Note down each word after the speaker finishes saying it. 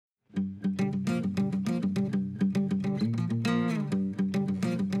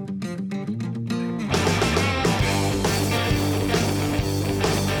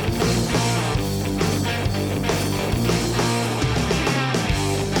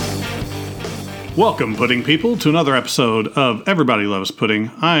Welcome, pudding people, to another episode of Everybody Loves Pudding.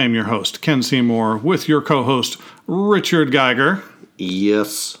 I am your host, Ken Seymour, with your co-host, Richard Geiger.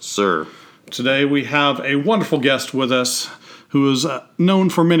 Yes, sir. Today we have a wonderful guest with us who is known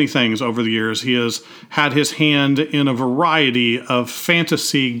for many things over the years. He has had his hand in a variety of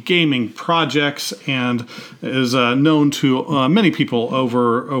fantasy gaming projects and is known to many people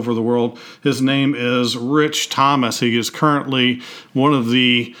over the world. His name is Rich Thomas. He is currently one of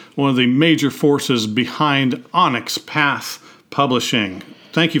the major forces behind Onyx Path Publishing.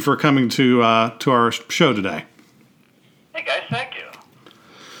 Thank you for coming to our show today. Hey guys, thank you.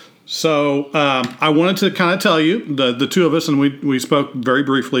 So I wanted to kind of tell you, the two of us, and we spoke very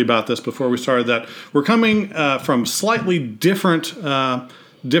briefly about this before we started, that we're coming from slightly different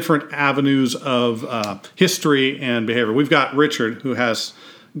avenues of history and behavior. We've got Richard, who has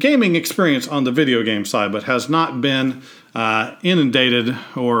gaming experience on the video game side, but has not been inundated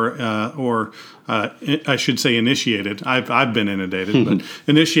or I should say initiated. I've been inundated, but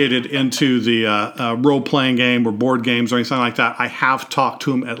initiated into the role-playing game or board games or anything like that. I have talked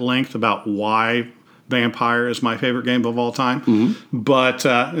to him at length about why Vampire is my favorite game of all time. Mm-hmm. But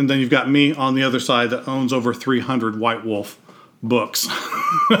and then you've got me on the other side that owns over 300 White Wolf books.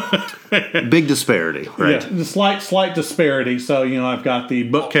 Big disparity, right? Yeah, slight disparity. So, I've got the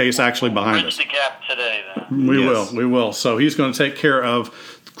bookcase actually behind us. Bridge the gap today, then. We will. So he's going to take care of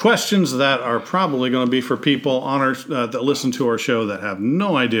questions that are probably going to be for people on our that listen to our show that have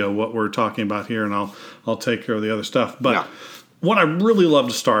no idea what we're talking about here, and I'll take care of the other stuff. But what I really love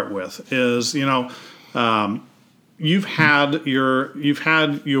to start with is, you've had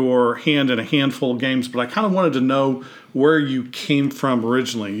your hand in a handful of games, but I kind of wanted to know where you came from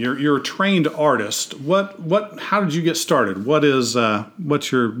originally. You're a trained artist. How did you get started?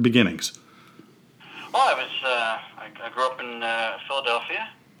 What's your beginnings? Well, I grew up in Philadelphia,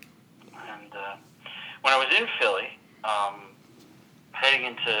 and when I was in Philly, heading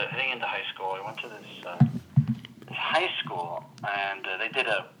into high school, I went to this high school, and they did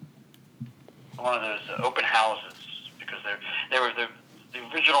one of those open houses because they were the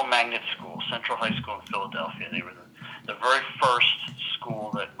original magnet school, Central High School in Philadelphia. They were the very first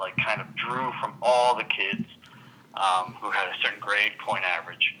school that kind of drew from all the kids who had a certain grade point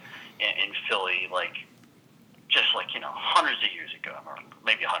average in Philly, hundreds of years ago, or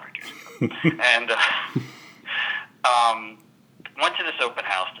maybe 100 years ago. And went to this open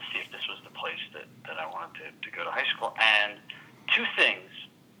house to see if this was the place that I wanted to go to high school. And two things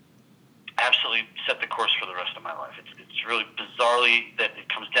absolutely set the course for the rest of my life. It's really bizarrely that it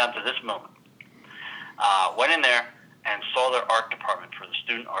comes down to this moment. Went in there and saw their art department for the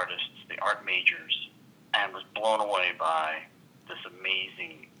student artists, the art majors, and was blown away by this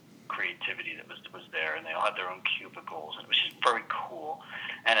amazing creativity that was there, and they all had their own cubicles, and it was just very cool.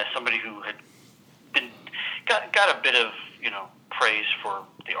 And as somebody who had got a bit of praise for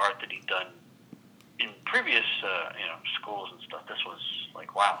the art that he'd done in previous schools and stuff, this was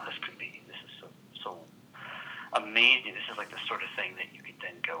like, wow, this is so amazing. This is like the sort of thing that you could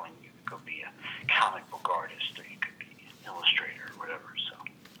then go and you could go be a comic book artist, or you could be an illustrator or whatever. So,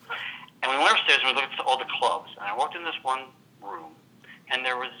 and we went upstairs and we looked at all the clubs, and I walked in this one room, and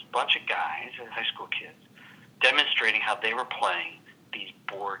there was a bunch of guys, high school kids, demonstrating how they were playing these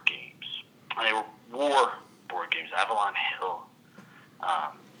board games. And they were war board games, Avalon Hill,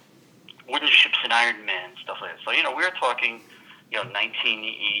 Wooden Ships and Iron Men, stuff like that. So, we were talking,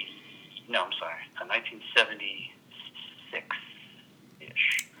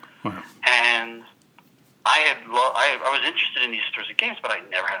 1976-ish. Wow. And I was interested in these sorts of games, but I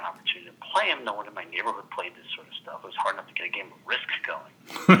never had an opportunity to play them. No one in my neighborhood played this sort of stuff. It was hard enough to get a game of Risk going.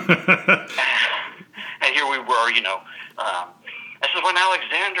 And here we were, this is when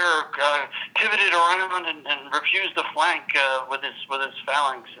Alexander pivoted around and refused the flank with his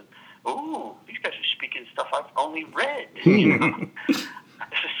phalanx. And ooh, these guys are speaking stuff I've only read. This is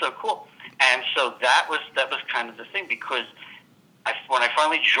so cool. And so that was kind of the thing, because when I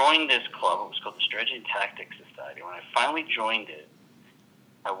finally joined this club, it was called the Strategy and Tactics Society. When I finally joined it,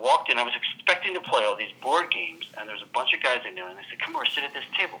 I walked in. I was expecting to play all these board games, and there's a bunch of guys I knew, and they said, "Come over, sit at this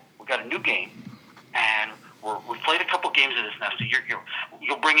table. We got a new game, and we played a couple games of this now. So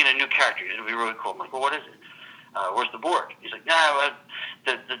you'll bring in a new character. It'll be really cool." I'm like, "Well, what is it? Where's the board?" He's like, "No,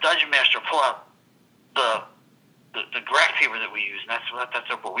 the dungeon master pull out the graph paper that we use, and that's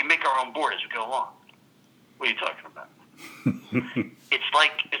our board. We make our own board as we go along." What are you talking about? It's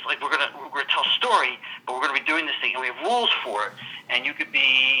like we're gonna tell a story, but we're gonna be doing this thing, and we have rules for it. And you could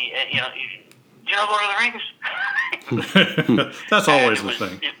be, Lord of the Rings. That's always the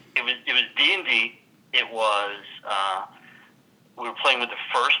thing. It was D&D. It was we were playing with the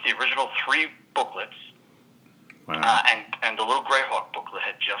original 3 booklets. Wow. And the Little Greyhawk booklet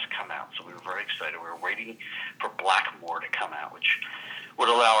had just come out, so we were very excited. We were waiting for Blackmore to come out, which would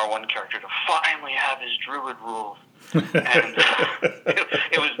allow our one character to finally have his druid rules. And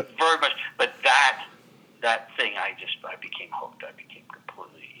it was very much, but that thing, I became hooked. I became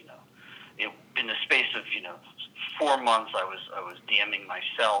completely, in the space of 4 months, I was DMing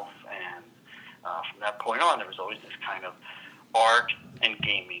myself, and from that point on, there was always this kind of art and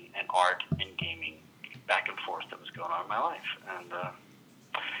gaming back and forth that was going on in my life. And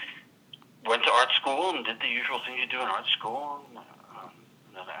went to art school and did the usual thing you do in art school. And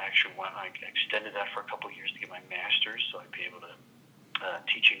then I actually I extended that for a couple of years to get my master's, so I'd be able to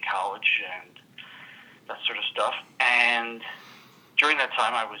teach in college and that sort of stuff. And during that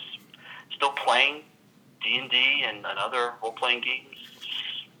time, I was still playing D&D and other role-playing games,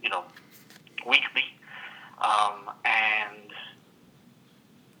 weekly, and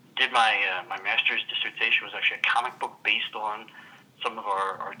did my master's dissertation was actually a comic book based on some of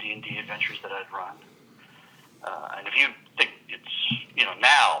our D&D adventures that I'd run. And if you think it's,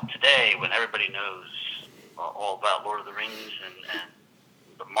 now, today, when everybody knows all about Lord of the Rings and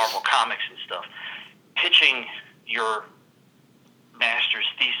the Marvel Comics and stuff, pitching your master's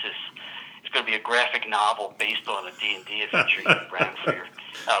thesis is going to be a graphic novel based on a D&D adventure you ran for your...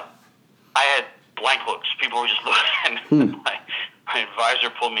 I had blank looks. People were just looking at me. My advisor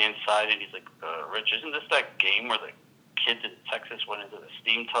pulled me inside, and he's like, Rich, isn't this that game where the kids in Texas went into the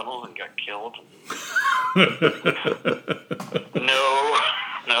steam tunnels and got killed?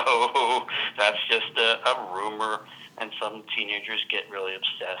 No, that's just a rumor, and some teenagers get really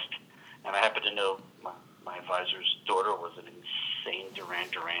obsessed. And I happen to know my advisor's daughter was an insane Duran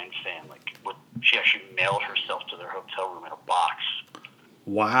Duran fan. She actually mailed herself to their hotel room in a box.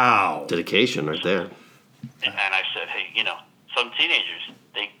 Wow. Dedication right there. And I said, hey, some teenagers,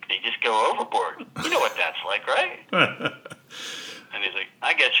 they just go overboard. You know what that's like, right? And he's like,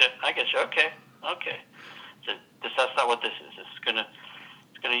 I get you. Okay. So that's not what this is. It's gonna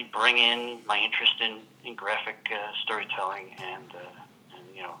bring in my interest in graphic storytelling, and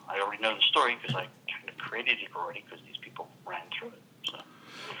I already know the story because I kind of created it already because these people ran through it. So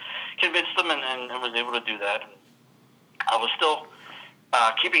convinced them and was able to do that. And I was still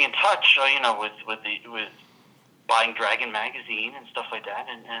keeping in touch, with buying Dragon magazine and stuff like that,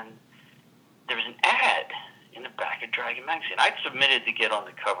 and there was an ad in the back of Dragon magazine. I'd submitted to get on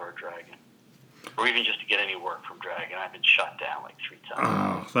the cover of Dragon, or even just to get any work from Dragon. I've been shot down 3 times.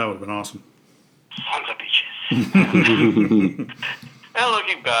 Oh, that would have been awesome. Sons of bitches. And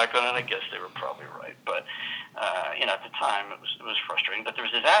looking back on it, I guess they were probably right. But, at the time, it was frustrating. But there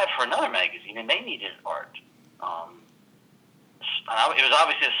was this ad for another magazine, and they needed art. It was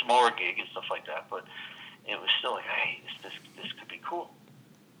obviously a smaller gig and stuff like that, but it was still like, hey, this could be cool.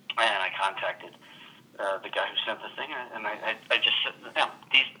 And I contacted the guy who sent the thing, and I just said,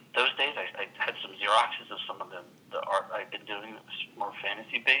 those days I had some Xeroxes of some of the art I'd been doing that was more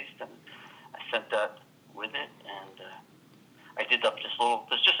fantasy-based, and I sent that with it, and I did up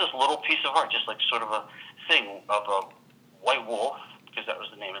there's just this little piece of art, just like sort of a thing of a white wolf, because that was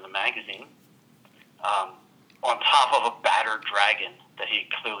the name of the magazine, on top of a battered dragon that he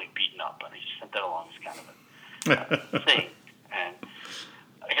had clearly beaten up, and he just sent that along as kind of a thing. And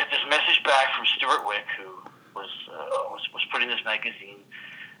I got this message back from Stuart Wick, who was putting this magazine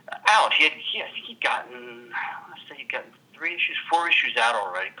out. I think he'd gotten 3 issues, 4 issues out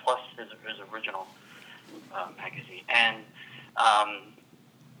already, plus his original magazine. And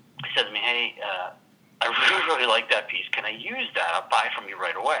he said to me, hey, I really like that piece. Can I use that? I'll buy from you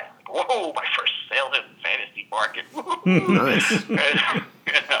right away. I'm like, whoa, my first sale in the fantasy market. Nice.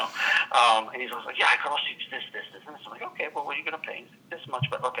 And he's always like, yeah, I could also use this, and this. I'm like, okay, well, what are you going to pay? This much,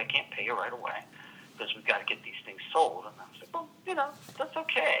 but look, I can't pay you right away because we've got to get these things sold. And I was like, well, that's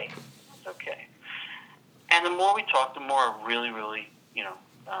okay. That's okay. And the more we talked, the more I really, really,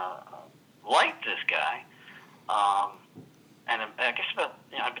 liked this guy. And I guess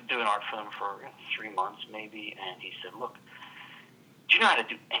I've been doing art for them for 3 months maybe, and he said, look, do you know how to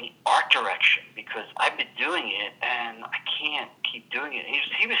do any art direction? Because I've been doing it, and I can't keep doing it.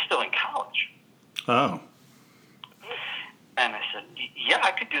 He was still in college. Oh. And I said, yeah,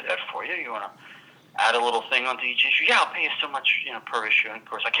 I could do that for you. You want to add a little thing onto each issue? Yeah, I'll pay you so much per issue. And, of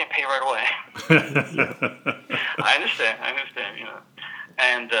course, I can't pay you right away. I understand.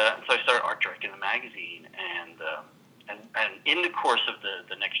 And so I started art directing the magazine, and in the course of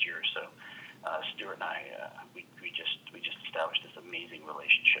the next year or so, Stuart and I we just established this amazing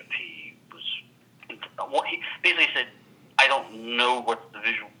relationship. He basically said, I don't know what the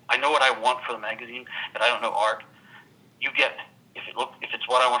visual. I know what I want for the magazine, but I don't know art. If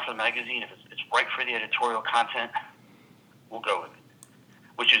what I want for the magazine, if it's right for the editorial content, we'll go with it.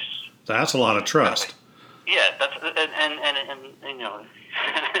 Which is that's a lot of trust. Yeah, that's and you know,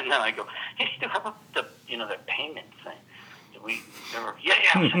 and then I go, hey, Stu, how about the that payment thing? Did we ever? Yeah,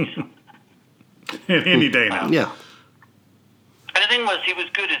 I'll send you something. Any day now. Yeah. And the thing was, he was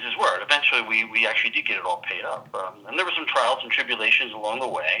good as his word. Eventually, we actually did get it all paid up. And there were some trials and tribulations along the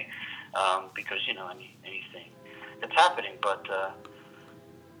way, because, anything that's happening. But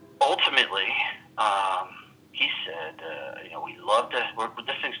ultimately, he said, we love to,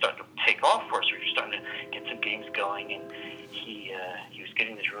 this thing's starting to take off for us. We're starting to get some games going. And he was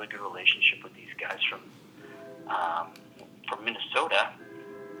getting this really good relationship with these guys from Minnesota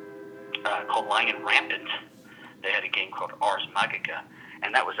called Lion Rampant. They had a game called Ars Magica,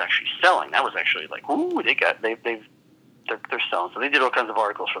 and that was actually selling. That was actually like, ooh, they're selling. So they did all kinds of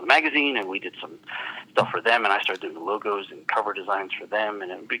articles for the magazine, and we did some stuff for them, and I started doing logos and cover designs for them,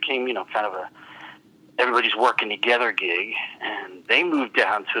 and it became, kind of a everybody's working together gig. And they moved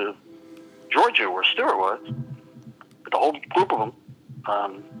down to Georgia, where Stuart was, with the whole group of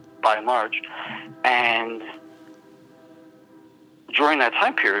them, by and large. And during that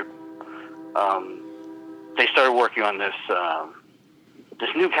time period, they started working on this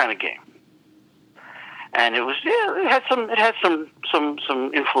new kind of game, and it was it had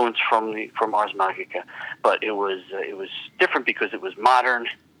some influence from Ars Magica, but it was different because it was modern,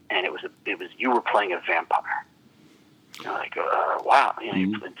 and it was you were playing a vampire. Wow,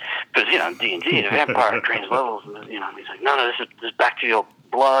 because D&D, the vampire drains levels, and he's like, no, this is bacterial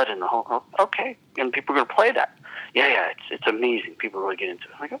blood and the whole. Okay, and people are going to play that. Yeah, it's amazing. People really get into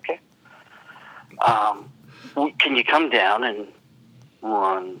it. I'm like, okay. Can you come down and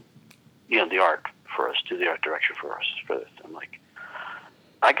run, the art for us, do the art direction for us for this? I'm like,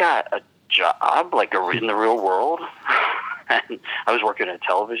 I got a job like in the real world, and I was working at a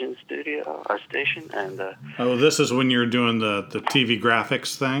television studio or station, and this is when you're doing the TV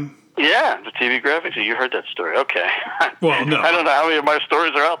graphics thing. Yeah, the TV graphics. You heard that story, okay? Well, no, I don't know how many of my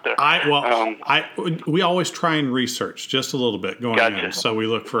stories are out there. We always try and research just a little bit going in, so we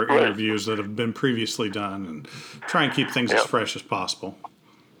look for interviews that have been previously done and try and keep things as fresh as possible.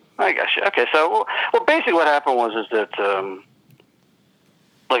 I got you. Okay, so basically what happened was that,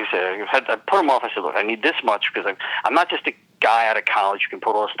 like I said, I put them off. I said, look, I need this much because I'm not just a guy out of college who can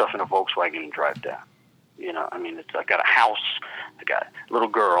put all this stuff in a Volkswagen and drive down. I got a house, I got a little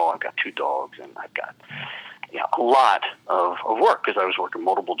girl, I've got 2 dogs, and I've got a lot of work because I was working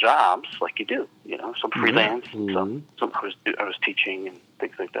multiple jobs like you do, some freelance, some I was teaching and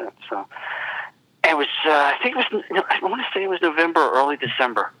things like that. So it was, I want to say it was November or early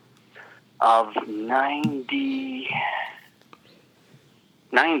December of 90,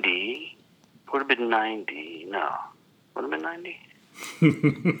 would have been 90, no, would have been 90.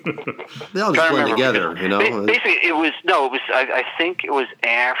 They all just blend together, Basically, I think it was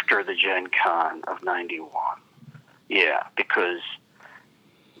after the Gen Con of 91. Yeah, because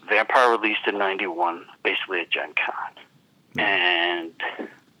Vampire released in 91, basically at Gen Con. And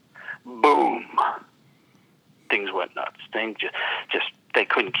boom, things went nuts. Things just they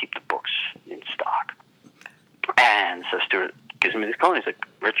couldn't keep the books in stock. And so Stuart gives me this call, and he's like,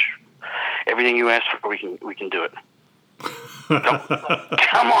 Rich, everything you asked for, we can do it.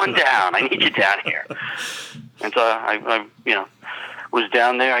 Come on down. I need you down here. And so I was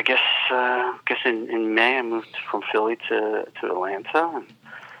down there. I guess in May I moved from Philly to Atlanta,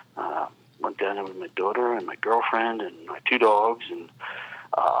 and went down there with my daughter and my girlfriend and my 2 dogs and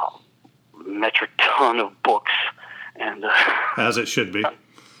metric ton of books, and as it should be.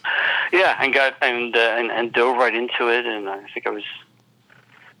 Yeah, and dove right into it, and I think I was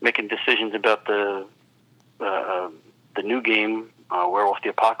making decisions about the new game, Werewolf the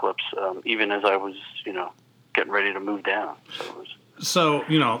Apocalypse, even as I was, getting ready to move down. So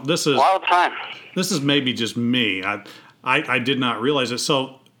this is wild time. This is maybe just me. I did not realize it.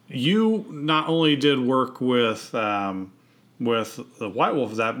 So you not only did work with the White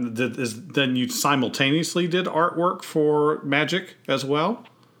Wolf, then you simultaneously did artwork for Magic as well.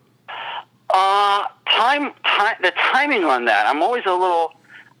 The timing on that, I'm always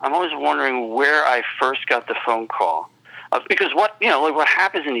wondering where I first got the phone call. Because what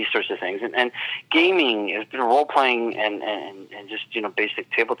happens in these sorts of things, and gaming, role playing, and just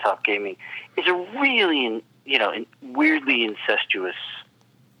basic tabletop gaming is a really weirdly incestuous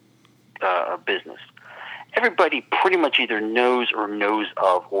business. Everybody pretty much either knows or knows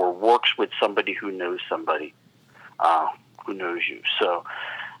of or works with somebody who knows somebody who knows you. So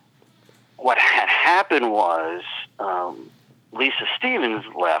what had happened was Lisa Stevens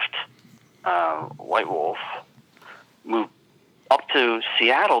left White Wolf, moved up to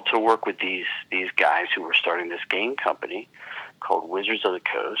Seattle to work with these guys who were starting this game company called Wizards of the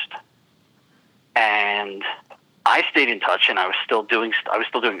Coast, and I stayed in touch, and I was still doing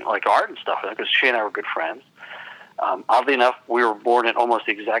like art and stuff because she and I were good friends. Oddly enough, we were born at almost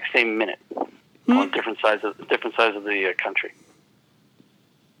the exact same minute on different sides of the country,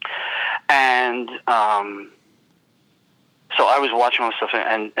 and so I was watching all this stuff,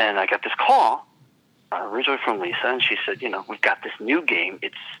 and I got this call originally from Lisa, and she said, we've got this new game.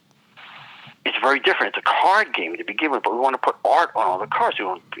 It's very different. It's a card game to begin with, but we want to put art on all the cards. We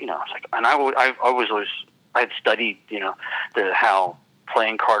want, I was like, and I had studied, how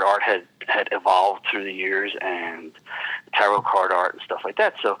playing card art had evolved through the years, and tarot card art and stuff like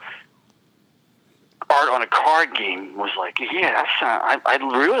that. So art on a card game was like, yeah, I'd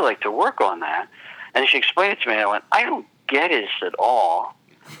really like to work on that. And she explained it to me, and I went, I don't get it at all.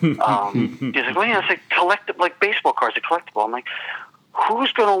 He's like, well, it's like like baseball cards, a collectible. I'm like,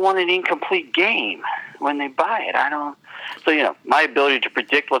 who's going to want an incomplete game when they buy it? I don't. So, my ability to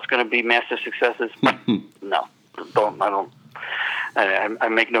predict what's going to be massive successes, no, I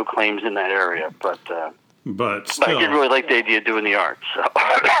make no claims in that area, but still. I did really like the idea of doing the art. So. But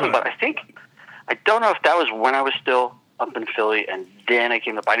I don't know if that was when I was still up in Philly, and then I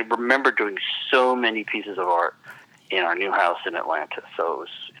came up. I remember doing so many pieces of art in our new house in Atlanta, so it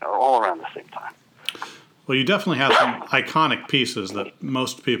was all around the same time. Well, you definitely have some iconic pieces that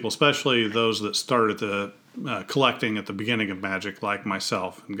most people, especially those that started collecting at the beginning of Magic, like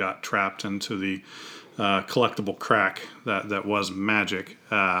myself, and got trapped into the collectible crack that was Magic.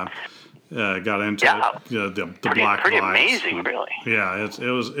 Got into the Black pretty Vibes. Amazing, really. Yeah,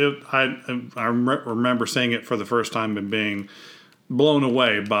 I remember seeing it for the first time and being blown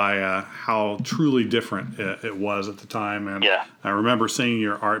away by how truly different it was at the time. And I remember seeing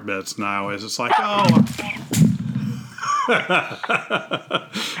your art bits now. It's like, oh.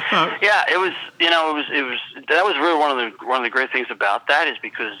 Yeah, it was. That was really one of the great things about that is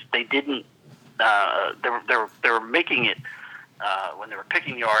because they didn't. They were making it when they were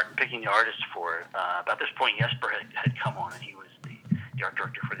picking the art and picking the artists for it. About this point, Jesper had come on, and he was the art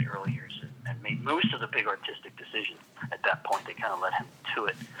director for the early years and made most of the big artistic decisions. At that point, they kind of let him to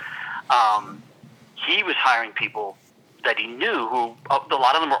it. He was hiring people that he knew who, a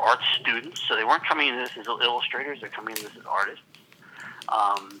lot of them were art students, so they weren't coming in this as illustrators, they're coming in this as artists.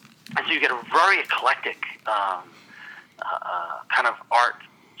 And so you get a very eclectic kind of art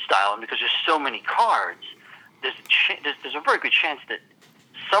style, and because there's so many cards, there's a very good chance that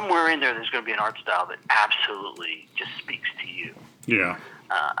somewhere in there's going to be an art style that absolutely just speaks to you. Yeah.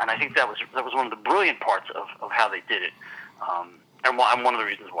 And I think that was one of the brilliant parts of how they did it, and one of the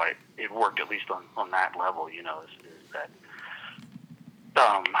reasons why it worked, at least on that level, is that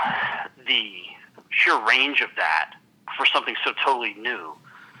the sheer range of that for something so totally new.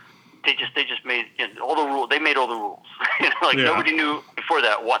 They just made all the rules. They made all the rules. Nobody knew before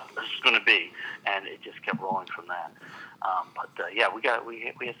that what this was going to be, and it just kept rolling from that.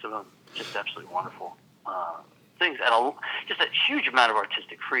 We had some just absolutely wonderful things, and just a huge amount of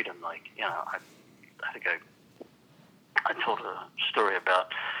artistic freedom. I think I told a story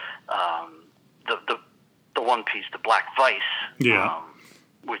about the one piece, the Black Vice. Yeah.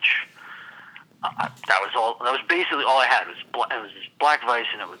 Which that was basically all I had. It was this Black Vice,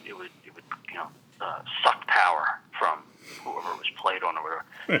 and it would suck power from whoever it was played on or whatever.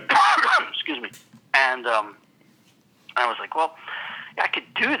 Excuse me. And I was like, well, yeah, I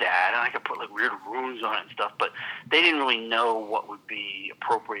could do that, and I could put like weird runes on it and stuff, but they didn't really know what would be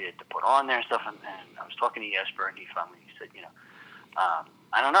appropriate to put on there and stuff. And I was talking to Jesper, and he finally said,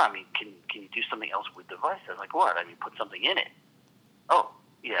 I don't know. I mean, can you do something else with the Vice? I was like, what? I mean, put something in it. Oh,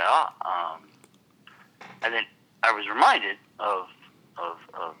 yeah. And then I was reminded of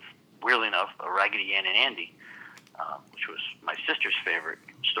weirdly enough, Raggedy Ann and Andy, which was my sister's favorite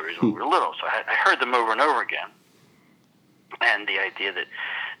stories when we were little. So I heard them over and over again. And the idea that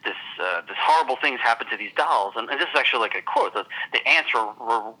this horrible things happened to these dolls, and this is actually like a quote. The ants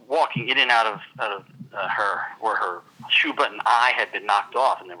were walking in and out of her, where her shoe button eye had been knocked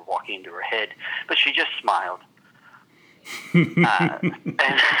off, and they were walking into her head, but she just smiled. And I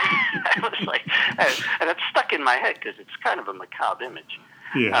was like, and it's stuck in my head because it's kind of a macabre image.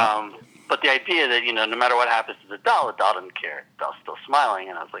 Yeah. But the idea that no matter what happens to the doll doesn't care. The doll's still smiling,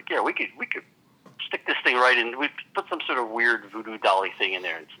 and I was like, yeah, we could stick this thing right in. We put some sort of weird voodoo dolly thing in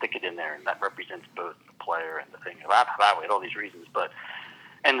there and stick it in there, and that represents both the player and the thing. That way, all these reasons, but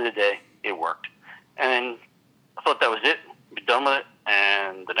end of the day, it worked. And then I thought that was it. Be done with it.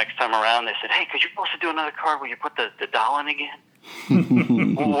 And the next time around, they said, "Hey, could you also do another card where you put the doll in again?"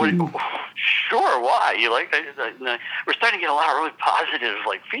 Sure, why? You like? We're starting to get a lot of really positive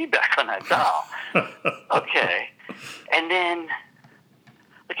like feedback on that doll. Okay, and then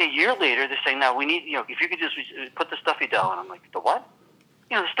like a year later, they're saying, "Now we need, if you could just put the stuffy doll." And I'm like, "The what?"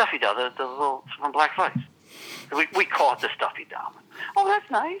 The stuffy doll, the little from Black Vice. We call it the stuffy doll. Oh, that's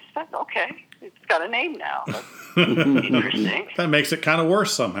nice. That's okay. It's got a name now. That's interesting. That makes it kind of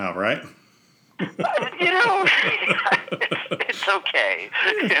worse somehow, right? It's okay.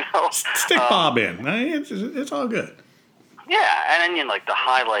 Stick Bob in. It's all good. Yeah, and then like the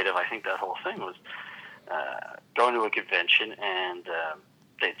highlight of I think that whole thing was going to a convention, and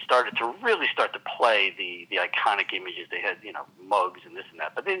they started to play the iconic images. They had mugs and this and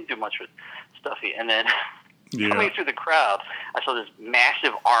that, but they didn't do much with Stuffy. And then coming through the crowd, I saw this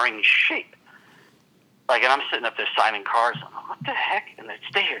massive orange shape. Like, and I'm sitting up there signing cards. I'm like, what the heck? And they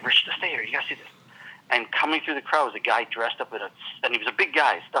stay here, Rich, stay here. You gotta see this. And coming through the crowd was a guy dressed up and he was a big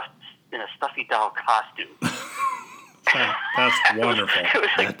guy, stuffed in a stuffy doll costume. That's wonderful. It was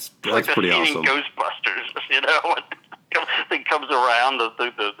like, that's pretty awesome. Ghostbusters, thing comes around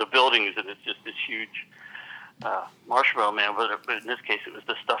the buildings, and it's just this huge marshmallow man. But in this case, it was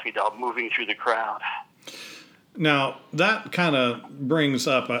the stuffy doll moving through the crowd. Now, that kind of brings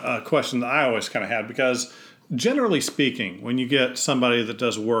up a question that I always kind of had, because generally speaking, when you get somebody that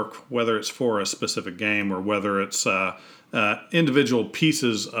does work, whether it's for a specific game or whether it's individual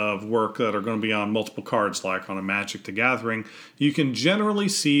pieces of work that are going to be on multiple cards, like on a Magic the Gathering, you can generally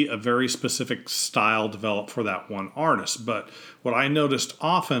see a very specific style develop for that one artist. But what I noticed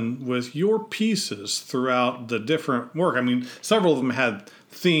often with your pieces throughout the different work, I mean, several of them had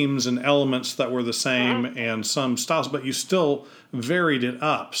themes and elements that were the same and some styles, but you still varied it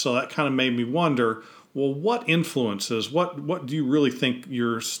up. So that kind of made me wonder, well, what influences, what do you really think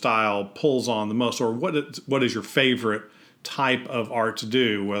your style pulls on the most, or what is your favorite type of art to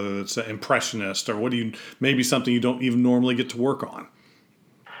do, whether it's an impressionist or maybe something you don't even normally get to work on?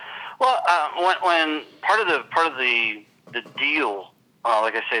 Well, when part of the deal,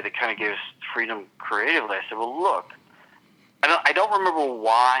 like I say, that kind of gave us freedom creatively, I said, well, look, I don't remember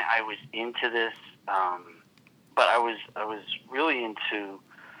why I was into this, but I was really into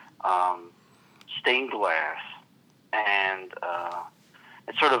stained glass, and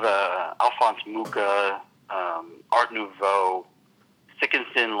it's sort of a Alphonse Mucha, Art Nouveau, thick and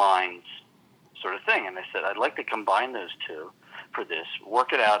thin lines sort of thing. And I said, I'd like to combine those two for this,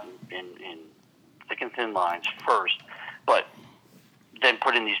 work it out in thick and thin lines first, but then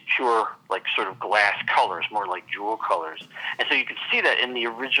put in these pure, like, sort of glass colors, more like jewel colors. And so you could see that in the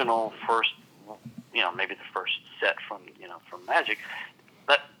original first, maybe the first set from Magic,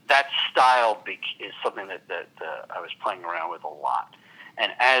 that style is something that I was playing around with a lot.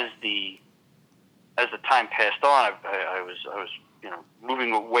 And as the time passed on, I was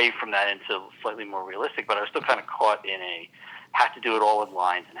moving away from that into slightly more realistic, but I was still kind of caught in have to do it all in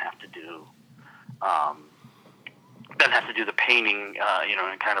lines and have to do the painting,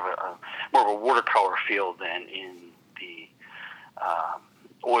 in kind of a more of a watercolor feel than in the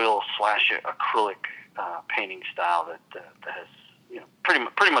oil / acrylic painting style that has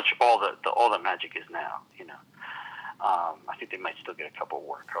pretty much all that Magic is now. I think they might still get a couple of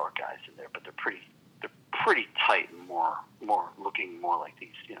watercolor guys in there, but they're pretty tight and more looking more like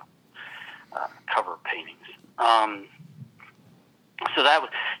these cover paintings. So that was,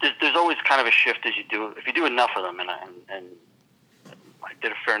 there's always kind of a shift as you do, if you do enough of them, and I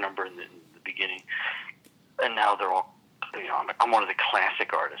did a fair number in the beginning, and now they're all, I'm one of the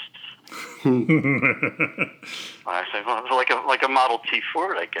classic artists. I say, well, it's like a Model T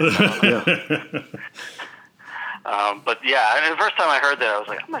Ford, I guess. I don't know. But yeah, and the first time I heard that, I was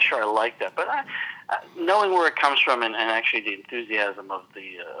like, I'm not sure I like that, but knowing where it comes from, and actually the enthusiasm of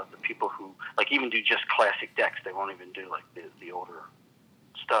the people who like even do just classic decks, they won't even do like the older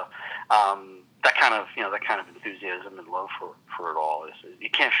stuff. That kind of enthusiasm and love for it all is, you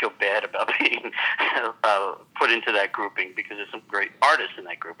can't feel bad about being put into that grouping, because there's some great artists in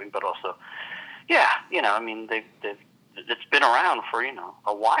that grouping, but also, I mean, it's been around for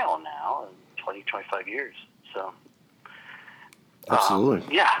a while now, 20, 25 years, so.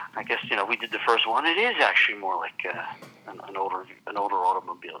 Absolutely. I guess we did the first one. It is actually more like an older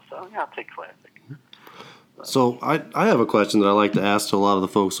automobile. So I'll take classic. So I have a question that I like to ask to a lot of the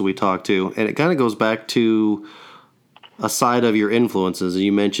folks that we talk to, and it kind of goes back to a side of your influences.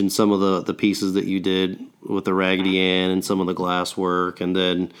 You mentioned some of the pieces that you did with the Raggedy Ann and some of the glass work, and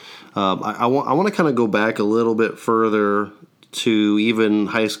then I want to kind of go back a little bit further to even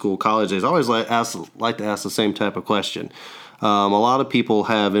high school, college days. I always like to ask the same type of question. A lot of people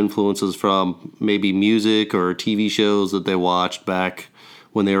have influences from maybe music or TV shows that they watched back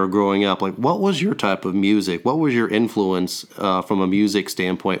when they were growing up. Like, what was your type of music? What was your influence from a music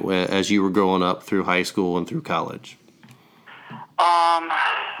standpoint as you were growing up through high school and through college?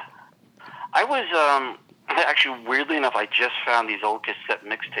 I was actually, weirdly enough, I just found these old cassette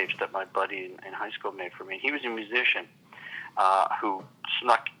mixtapes that my buddy in high school made for me. He was a musician who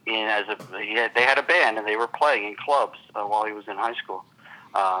snuck in they had a band and they were playing in clubs while he was in high school.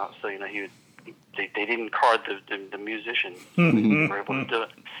 So they didn't card the musicians. So they were able to do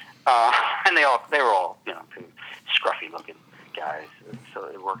it, and they were all scruffy looking guys, so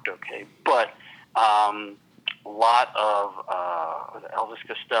it worked okay. But a lot of Elvis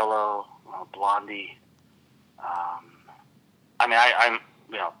Costello, Blondie. I'm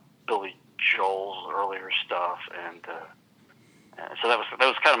Billy Joel's earlier stuff, and so that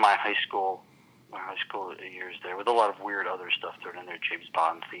was kind of my high school years there, with a lot of weird other stuff thrown in there, James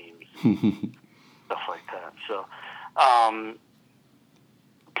Bond themes, stuff like that. So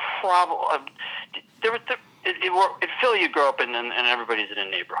in Philly, you grow up and everybody's in a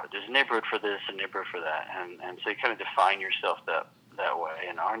neighborhood. There's a neighborhood for this, a neighborhood for that, and so you kind of define yourself that way.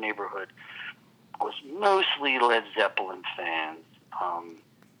 And our neighborhood was mostly Led Zeppelin fans.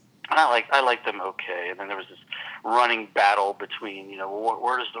 And I liked them okay. And then there was this running battle between,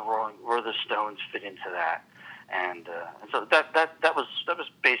 where the Stones fit into that, and so that was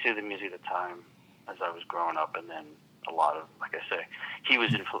basically the music at the time as I was growing up. And then a lot of, like I say, he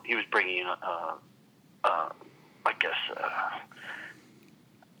was bringing in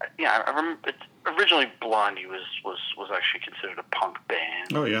I remember originally Blondie was actually considered a punk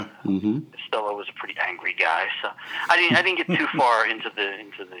band. Oh yeah. Stella was a pretty angry guy, so I didn't get too far into the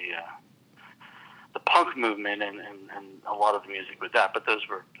punk movement and a lot of the music with that. But those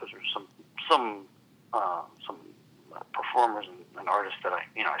were some performers and artists that I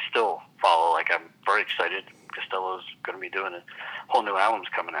still follow. Like, I'm very excited. Costello's going to be doing a whole new album's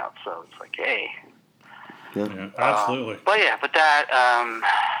coming out, so it's like, hey. Yeah, absolutely. But that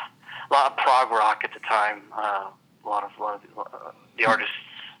a lot of prog rock at the time. A lot of the artists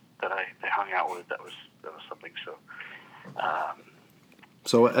that I hung out with. That was something. So.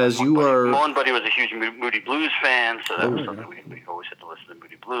 So as one buddy was a huge Moody Blues fan, so that was something we always had to listen to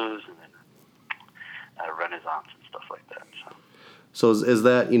Moody Blues, and then Renaissance and stuff like that. So is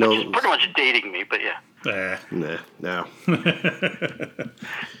that which is pretty much dating me, but yeah. No.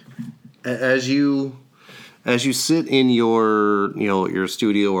 As you sit in your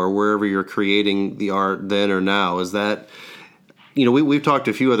studio or wherever you're creating the art then or now, is that, we've talked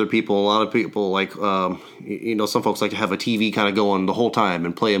to a few other people. A lot of people like, some folks like to have a TV kind of going the whole time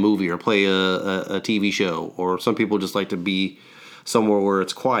and play a movie or play a TV show, or some people just like to be somewhere where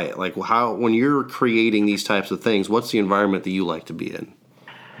it's quiet. Like, when you're creating these types of things, what's the environment that you like to be in?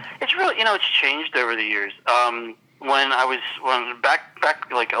 It's really, it's changed over the years. When I was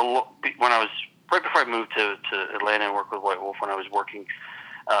right before I moved to Atlanta and worked with White Wolf, when I was working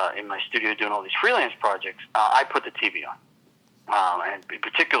in my studio doing all these freelance projects, I put the TV on. And in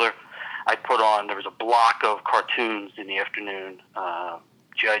particular, there was a block of cartoons in the afternoon,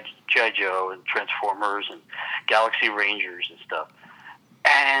 G.I. Joe and Transformers and Galaxy Rangers and stuff.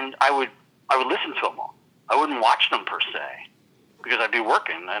 And I would listen to them all. I wouldn't watch them per se, because I'd be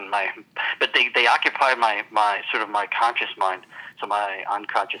working, but they occupied my sort of my conscious mind, so my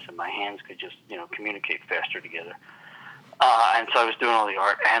unconscious and my hands could just communicate faster together. And so I was doing all the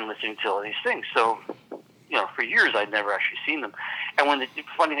art and listening to all these things. So for years I'd never actually seen them. And when the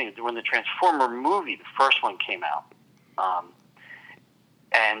funny thing is, when the Transformer movie, the first one came out,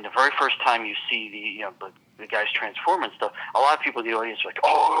 and the very first time you see the guys transform and stuff, a lot of people in the audience were like,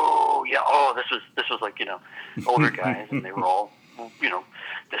 this was like older guys, and they were all,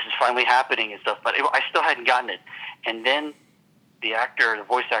 this is finally happening and stuff. But I still hadn't gotten it. And then the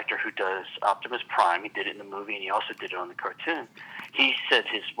voice actor who does Optimus Prime, he did it in the movie, and he also did it on the cartoon. He said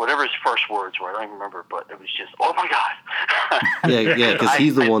whatever his first words were, I don't even remember, but it was just, oh my God. Yeah, because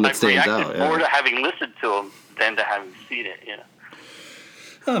he's the one that stands out. I reacted more to having listened to him than to having seen it,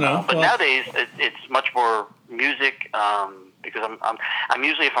 I don't know. But nowadays, it's much more music, because I'm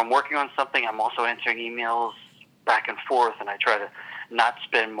usually, if I'm working on something, I'm also answering emails back and forth, and I try to not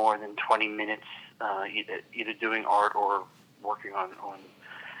spend more than 20 minutes either doing art or working on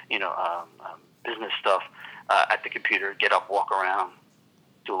business stuff at the computer. Get up, walk around,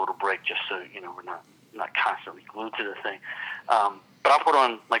 do a little break, just so we're not constantly glued to the thing. But I'll put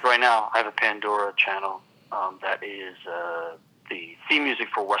on, like right now, I have a Pandora channel that is the theme music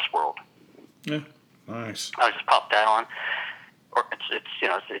for Westworld. Yeah, nice. I just pop that on, or it's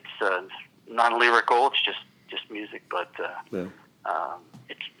non-lyrical. It's just just music, but Yeah.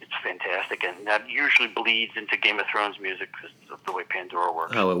 it's fantastic, and that usually bleeds into Game of Thrones music because of the way Pandora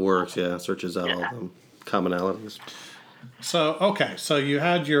works. How it works, yeah. Searches out all Yeah. the commonalities. So, okay, so you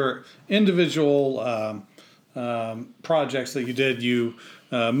had your individual projects that you did. You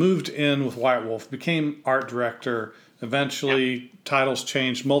moved in with White Wolf, became art director. Eventually, titles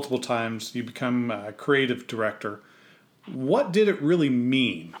changed multiple times. You become creative director. What did it really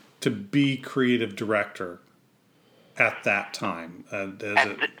mean to be creative director at that time?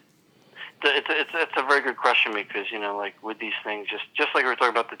 It's a very good question because, like with these things, just like we were talking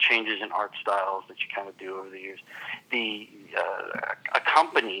about the changes in art styles that you kind of do over the years, a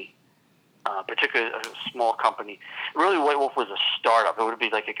company, particularly a small company, really White Wolf was a startup. It would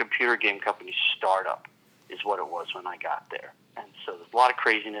be like a computer game company startup is what it was when I got there. And so there's a lot of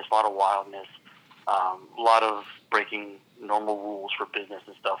craziness, a lot of wildness, a lot of breaking normal rules for business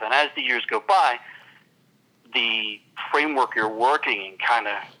and stuff. And as the years go by, the framework you're working in kind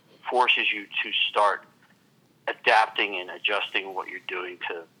of forces you to start adapting and adjusting what you're doing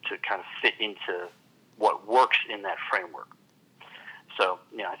to kind of fit into what works in that framework. So,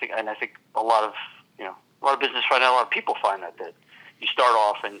 I think a lot of business find out, a lot of people find that you start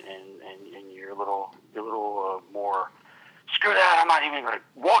off and you're a little more, screw that, I'm not even going to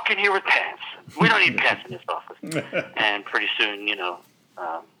walk in here with pants. We don't need pants in this office. And pretty soon,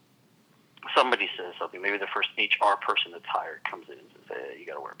 somebody says something. Maybe the first HR person that's hired comes in and says, hey, you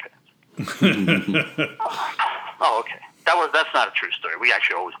got to wear pants. Oh, okay. That's not a true story. We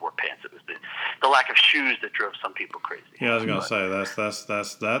actually always wore pants. It was the lack of shoes that drove some people crazy. Yeah, I was going to say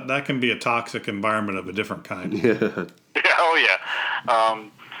that can be a toxic environment of a different kind. Yeah. Oh yeah.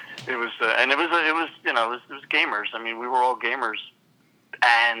 It was gamers. I mean, we were all gamers,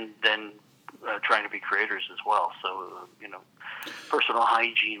 and then trying to be creators as well. So personal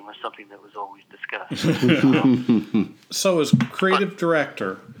hygiene was something that was always discussed. So, as creative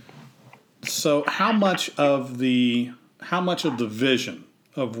director, how much of the vision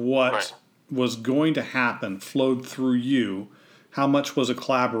of what was going to happen flowed through you? How much was a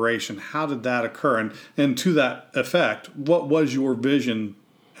collaboration? How did that occur? And to that effect, what was your vision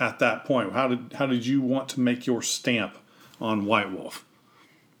at that point? How did you want to make your stamp on White Wolf?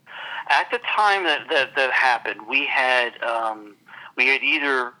 At the time that happened, we had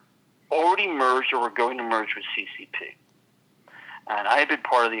either already merged or were going to merge with CCP. And I had been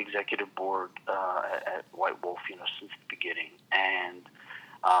part of the executive board at White Wolf, since the beginning. And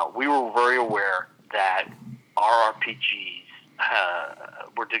we were very aware that our RPGs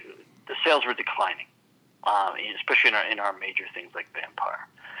the sales were declining, especially in our major things like Vampire.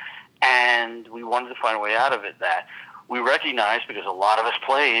 And we wanted to find a way out of it that we recognized, because a lot of us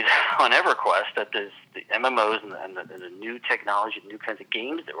played on EverQuest, that there's the MMOs and the new technology, the new kinds of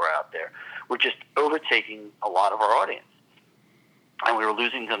games that were out there were just overtaking a lot of our audience. And we were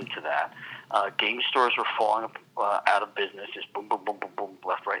losing them to that. Game stores were falling out of business, just boom, boom, boom, boom, boom,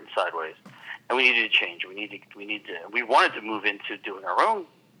 left, right, and sideways. And we needed to change. We wanted to move into doing our own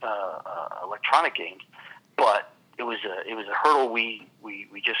electronic games, but it was a hurdle we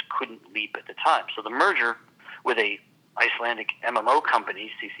just couldn't leap at the time. So the merger with a Icelandic MMO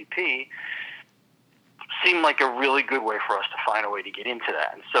company, CCP, seemed like a really good way for us to find a way to get into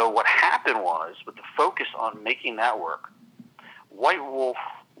that. And so what happened was, with the focus on making that work, White Wolf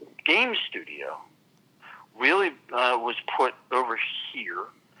Game Studio really was put over here,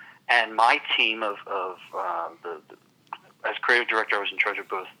 and my team of as creative director, I was in charge of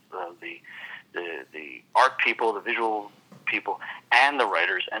both the art people, the visual people, and the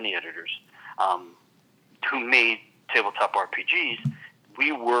writers and the editors who made tabletop RPGs.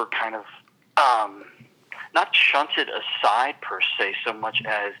 We were kind of not shunted aside per se, so much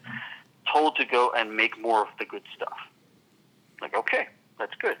as told to go and make more of the good stuff. Like, okay,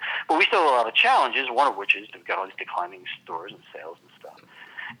 that's good. But we still have a lot of challenges, one of which is we've got all these declining stores and sales and stuff.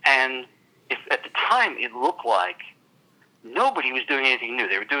 And if at the time it looked like nobody was doing anything new.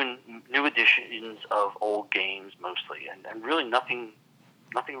 They were doing new editions of old games mostly, and really nothing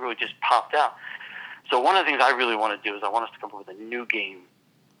really just popped out. So one of the things I really want to do is I want us to come up with a new game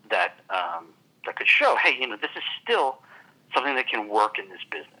that could show, hey, this is still something that can work in this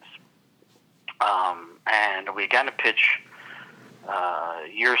business. And we got a pitch a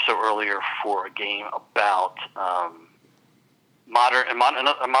year or so earlier for a game about a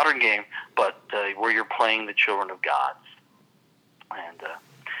modern game, but where you're playing the children of gods. And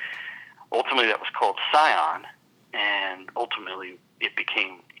ultimately that was called Scion, and ultimately it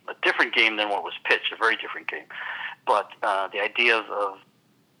became a different game than what was pitched, a very different game. But the idea of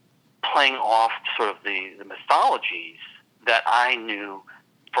playing off sort of the mythologies that I knew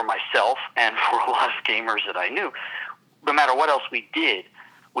for myself and for a lot of gamers that I knew, no matter what else we did,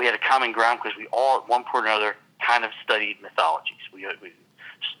 we had a common ground because we all, at one point or another, kind of studied mythologies. We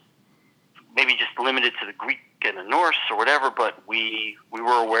maybe just limited to the Greek and the Norse or whatever, but we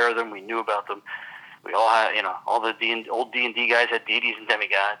were aware of them. We knew about them. We all had, all the old D&D guys had deities and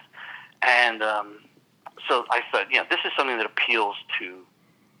demigods. And so I thought, this is something that appeals to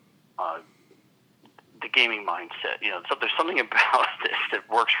the gaming mindset. So there's something about this that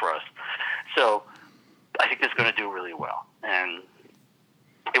works for us. So I think this is going to do really well. And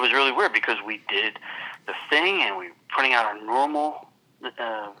it was really weird because we did the thing and we were putting out our normal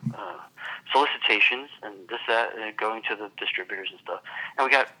solicitations and this, that, and going to the distributors and stuff. And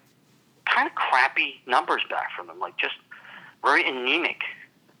we got kind of crappy numbers back from them, like just very anemic.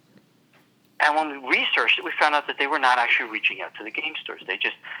 And when we researched it, we found out that they were not actually reaching out to the game stores. They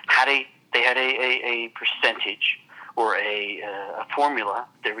just had a percentage or a formula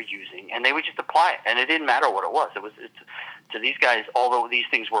they were using, and they would just apply it. And it didn't matter what it was. To these guys, although these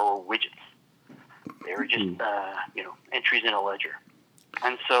things were widgets, they were just entries in a ledger.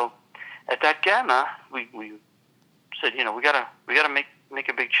 And so at that gamma, we said, we gotta make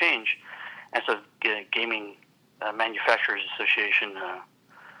a big change. And so Gaming Manufacturers Association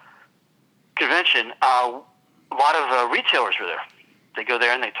convention, a lot of retailers were there. They go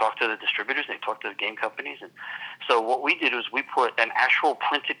there and they talk to the distributors, they talk to the game companies. And so what we did was we put an actual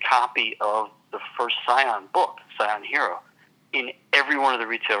printed copy of the first Scion book, Scion Hero, in every one of the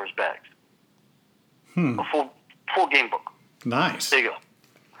retailers' bags. A full game book. Nice. There you go.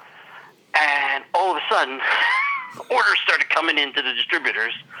 And all of a sudden, orders started coming into the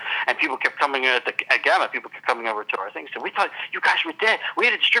distributors, and people kept coming at Gamma. People kept coming over to our thing. So we thought you guys were dead. We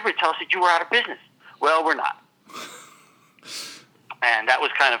had a distributor tell us that you were out of business. Well, we're not. And that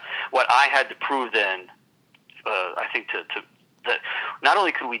was kind of what I had to prove then. I think to that not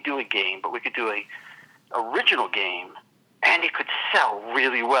only could we do a game, but we could do a original game, and it could sell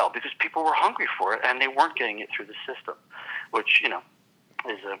really well because people were hungry for it, and they weren't getting it through the system, which is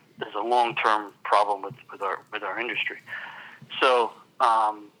a long-term problem with our industry. So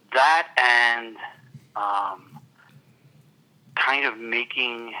that and kind of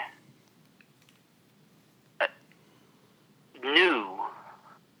making new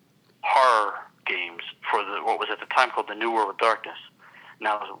horror games for what was at the time called the New World of Darkness.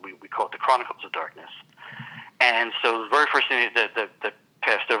 Now we call it the Chronicles of Darkness. And so the very first thing that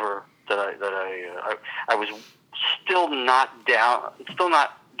passed over that I was still not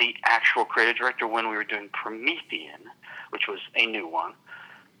the actual creative director when we were doing Promethean, which was a new one.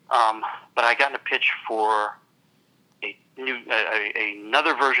 But I got a pitch for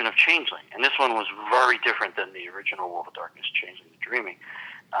another version of Changeling, and this one was very different than the original World of Darkness, Changeling the Dreaming.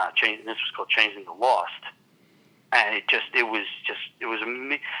 This was called Changeling the Lost, and the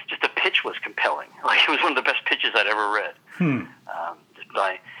pitch was compelling. Like it was one of the best pitches I'd ever read.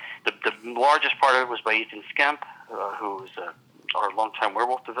 The largest part of it was by Ethan Skemp, who was our longtime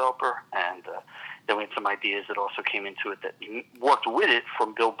Werewolf developer, and then we had some ideas that also came into it that worked with it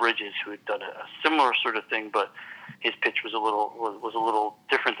from Bill Bridges, who had done a similar sort of thing, but his pitch was a little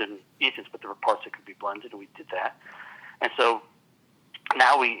different than Ethan's, but there were parts that could be blended, and we did that. And so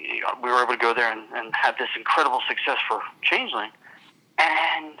now we were able to go there and have this incredible success for Changeling,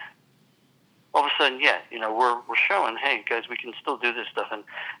 and all of a sudden, we're showing, hey guys, we can still do this stuff and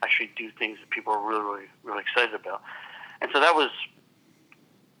actually do things that people are really, really, really excited about. And so that was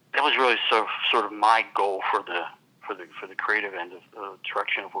really sort of my goal for the creative end of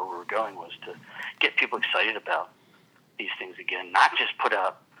direction of where we were going, was to get people excited about these things again, not just put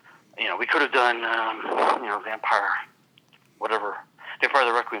out. We could have done Vampire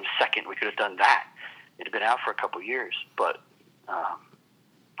the Requiem second. We could have done that. It had been out for a couple of years, but I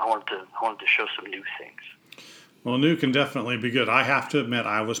wanted to show some new things. Well, new can definitely be good. I have to admit,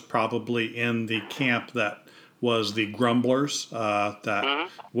 I was probably in the camp that was the grumblers, that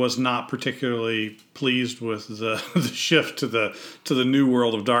was not particularly pleased with the shift to the new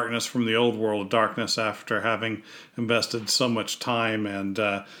World of Darkness from the old World of Darkness after having invested so much time and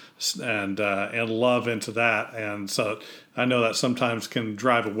love into that. And so I know that sometimes can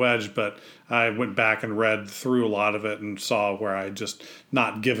drive a wedge, but I went back and read through a lot of it and saw where I just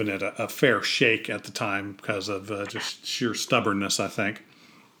not given it a fair shake at the time because of just sheer stubbornness, I think.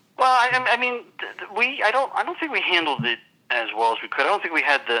 Well, I mean, I don't think we handled it as well as we could. I don't think we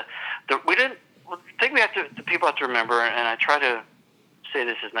had we didn't. I think the people have to remember, and I try to say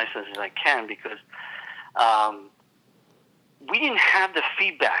this as nicely as I can, because we didn't have the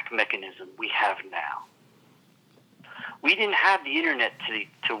feedback mechanism we have now. We didn't have the internet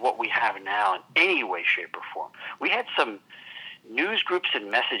to what we have now in any way, shape, or form. We had some news groups and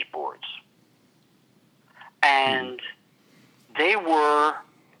message boards. And they were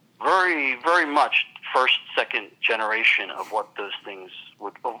very, very much first, second generation of what those things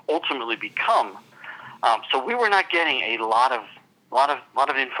would ultimately become. So we were not getting a lot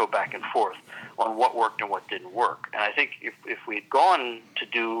of info back and forth on what worked and what didn't work. And I think if we had gone to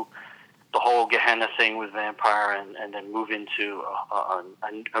do the whole Gehenna thing with Vampire and then move into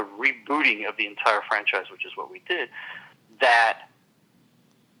a rebooting of the entire franchise, which is what we did, that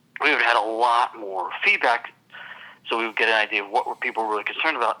we would have had a lot more feedback, so we would get an idea of what people were really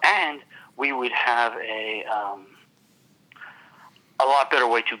concerned about, and we would have a lot better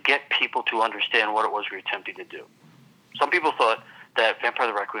way to get people to understand what it was we were attempting to do. Some people thought that Vampire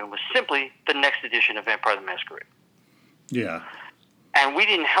the Requiem was simply the next edition of Vampire the Masquerade. Yeah. And we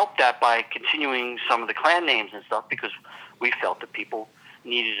didn't help that by continuing some of the clan names and stuff, because we felt that people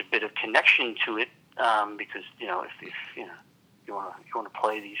needed a bit of connection to it, because if you want to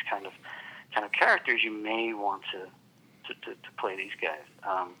play these kind of characters, you may want to play these guys.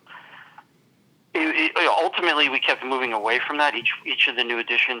 Ultimately, we kept moving away from that. Each of the new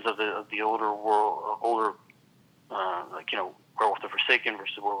editions of the older world, Werewolf the Forsaken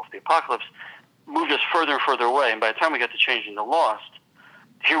versus Werewolf the Apocalypse, moved us further and further away. And by the time we got to Changing the Lost,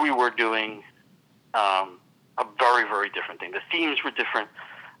 here we were doing a very, very different thing. The themes were different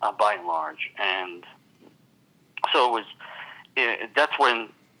by and large, and so it was. That's when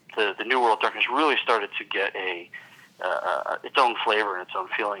the New World of Darkness really started to get its own flavor and its own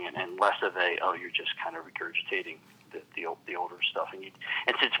feeling, and less of you're just kind of regurgitating the older stuff. And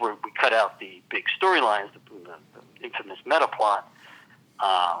since we cut out the big storylines, the infamous meta plot,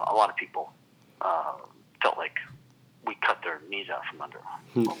 a lot of people felt like we cut their knees out from under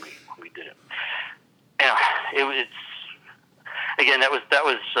when we did it. Yeah, it's again that was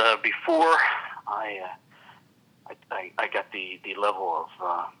before I got the level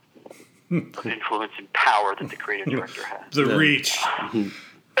of influence and power that the creative director has. The reach.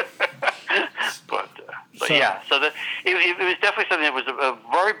 but yeah, so it was definitely something that was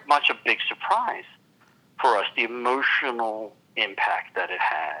very much a big surprise for us. The emotional impact that it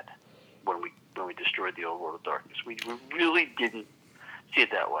had when we destroyed the old World of Darkness. We really didn't see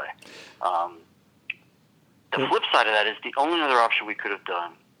it that way. The flip side of that is the only other option we could have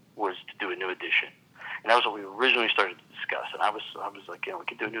done was to do a new edition. And that was what we originally started to discuss. And I was like, we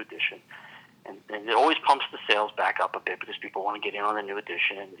could do a new edition. And it always pumps the sales back up a bit because people want to get in on the new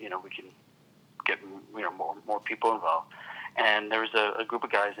edition, and we can get more people involved. And there was a group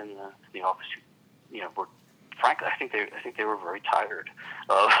of guys in the office who were, frankly, I think they were very tired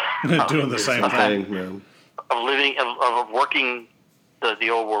of doing the same thing, of working the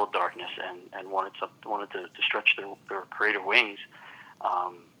old World of Darkness, and wanted to stretch their creative wings.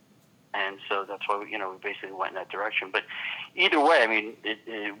 And so that's why we basically went in that direction. But either way, I mean,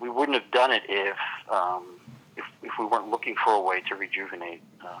 we wouldn't have done it if we weren't looking for a way to rejuvenate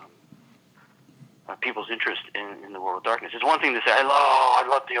people's interest in the World of Darkness. It's one thing to say, I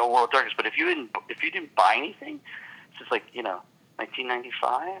love the old World of Darkness, but if you didn't buy anything, it's just like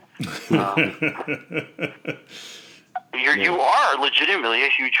 1995. You are legitimately a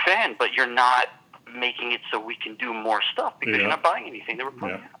huge fan, but you're not making it so we can do more stuff because you're not buying anything that we're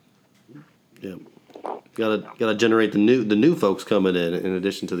putting out. Yeah, gotta generate the new folks coming in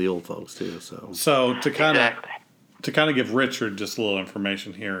addition to the old folks too. So to kind of give Richard just a little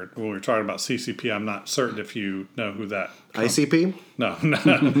information here, when we were talking about CCP, I'm not certain if you know who that ICP. No,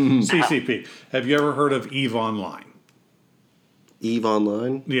 CCP. Have you ever heard of EVE Online? EVE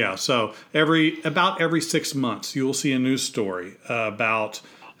Online. Yeah. So about every 6 months, you will see a news story about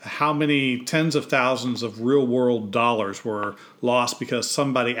how many tens of thousands of real-world dollars were lost because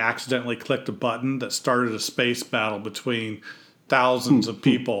somebody accidentally clicked a button that started a space battle between thousands of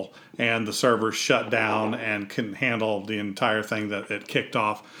people, and the servers shut down and couldn't handle the entire thing that it kicked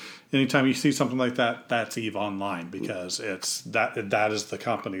off. Anytime you see something like that, that's EVE Online, because it's that is the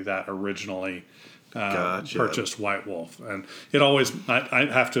company that originally purchased White Wolf. And it always, I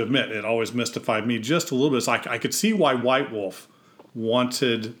have to admit, it always mystified me just a little bit. It's like I could see why White Wolf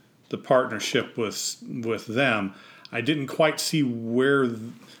wanted the partnership with them. I didn't quite see where.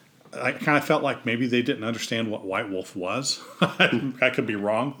 I kind of felt like maybe they didn't understand what White Wolf was. I could be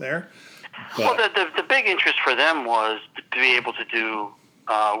wrong there. But. Well, the big interest for them was to be able to do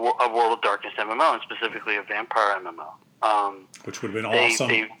a World of Darkness MMO, and specifically a Vampire MMO. Which would have been awesome.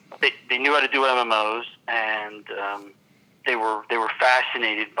 They knew how to do MMOs, and they were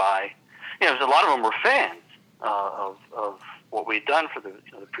fascinated by. A lot of them were fans of what we had done for the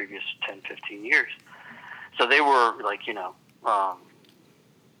previous 10, 15 years. So they were like,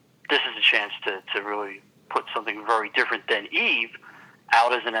 this is a chance to really put something very different than Eve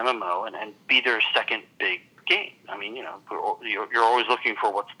out as an MMO and be their second big game. I mean, you're always looking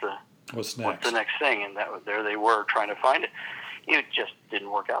for what's the next thing, and there they were trying to find it. It just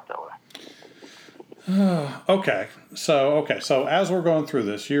didn't work out that way. Okay. So as we're going through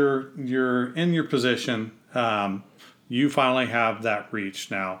this, you're in your position. You finally have that reach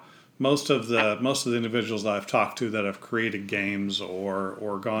now. Most of the individuals that I've talked to that have created games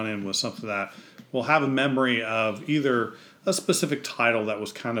or gone in with something that will have a memory of either a specific title that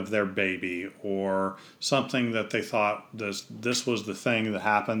was kind of their baby or something that they thought this was the thing that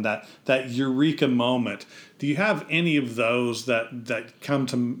happened, that eureka moment. Do you have any of those that come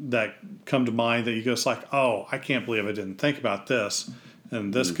to mind that you go, it's like, oh, I can't believe I didn't think about this,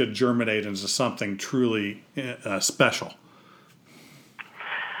 and this could germinate into something truly special?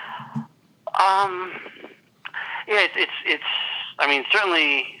 Yeah, it's. I mean,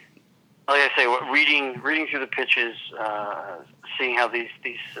 certainly, like I say, reading through the pitches, seeing how these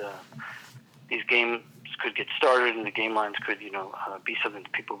games could get started and the game lines could be something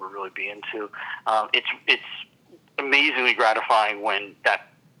that people would really be into. It's amazingly gratifying when that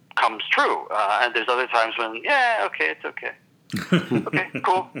comes true, and there's other times when it's okay. Okay,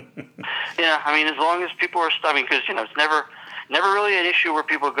 cool. Yeah, I mean, as long as people are, because it's never really an issue where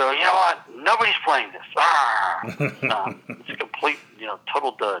people go, you know what, nobody's playing this. It's a complete,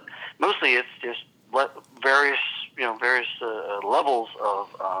 total dud. Mostly, it's just various levels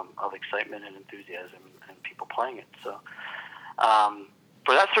of excitement and enthusiasm and people playing it. So,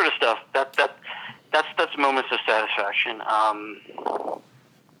 for that sort of stuff, that's moments of satisfaction.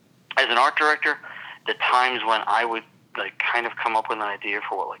 As an art director, the times when I would kind of come up with an idea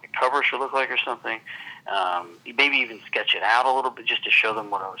for what a cover should look like or something, maybe even sketch it out a little bit just to show them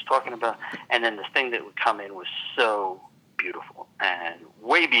what I was talking about, and then the thing that would come in was so beautiful and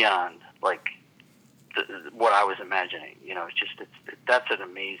way beyond what I was imagining. That's an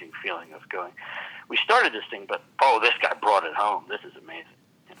amazing feeling of going, we started this thing, but this guy brought it home. This is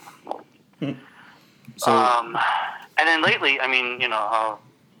amazing. So, and then lately, I mean,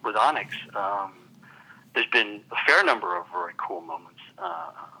 with Onyx, there's been a fair number of very cool moments.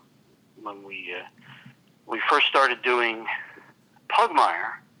 When we first started doing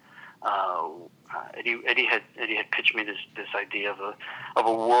Pugmire, Eddie had pitched me this idea of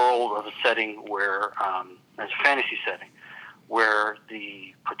a world, of a setting where, as a fantasy setting, where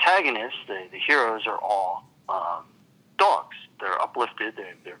the protagonists, the heroes, are all dogs. They're uplifted.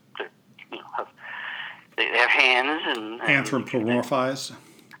 They have hands and Anthropomorphized.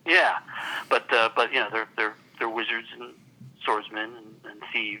 Yeah, but they're wizards and swordsmen and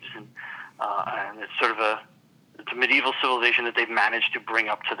thieves and it's sort of a medieval civilization that they've managed to bring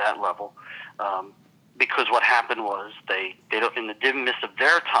up to that level, because what happened was they don't, in the dim mist of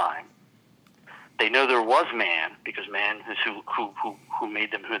their time, they know there was man, because man is who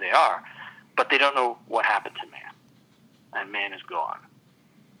made them who they are, but they don't know what happened to man, and man is gone.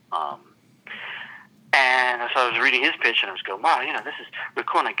 And so I was reading his pitch, and I was going, wow, this is really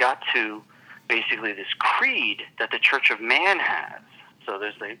cool. And I got to basically this creed that the Church of Man has. So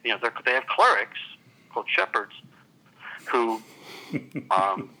they have clerics called shepherds who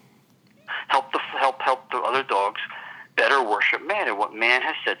help the other dogs better worship man. And what man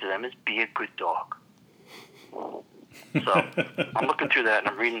has said to them is, be a good dog. So I'm looking through that, and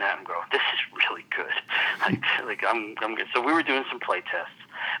I'm reading that, and going, this is really good. I'm good. So we were doing some play tests.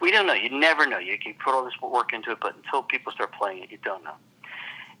 We don't know. You never know. You can put all this work into it, but until people start playing it, you don't know.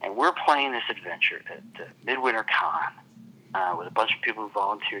 And we're playing this adventure at Midwinter Con with a bunch of people who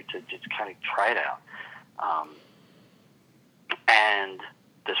volunteered to just kind of try it out. And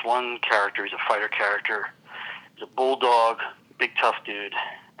this one character is a fighter character. He's a bulldog, big tough dude,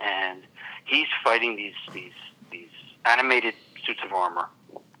 and he's fighting these animated suits of armor,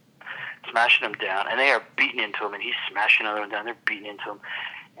 smashing them down, and they are beating into him, and he's smashing other down. They're beating into him,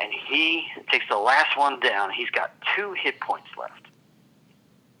 and he takes the last one down. He's got 2 hit points left,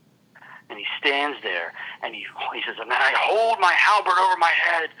 and he stands there, and he says, and then I hold my halberd over my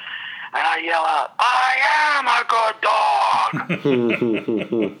head, and I yell out, I am a good dog.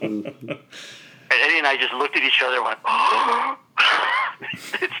 And Eddie and I just looked at each other and went, oh,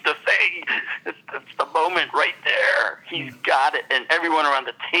 it's the thing. It's the moment right there. He's got it. And everyone around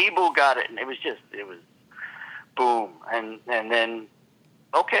the table got it. And it was boom. And then,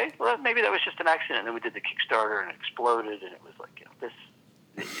 okay, well, maybe that was just an accident. And then we did the Kickstarter, and it exploded. And it was like,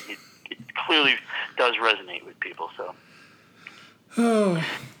 it clearly does resonate with people. So.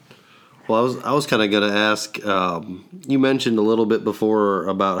 Well, I was kind of going to ask, you mentioned a little bit before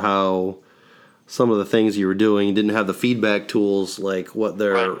about how some of the things you were doing. You didn't have the feedback tools like what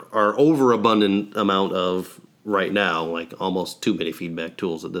there are overabundant amount of right now, like almost too many feedback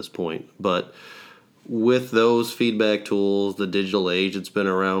tools at this point. But with those feedback tools, the digital age, it's been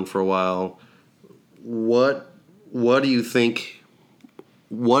around for a while. What do you think?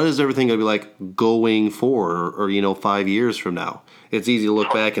 What is everything going to be like going forward, or 5 years from now? It's easy to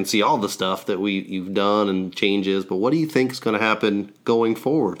look back and see all the stuff that you've done and changes, but what do you think is going to happen going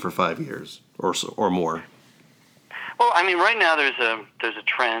forward for 5 years or more? Well, I mean, right now there's a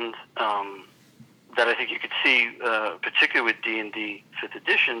trend that I think you could see, particularly with D&D 5th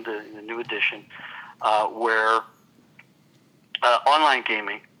edition, the new edition, where online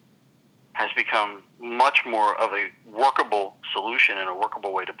gaming has become much more of a workable solution and a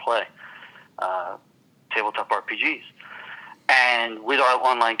workable way to play tabletop RPGs. And with our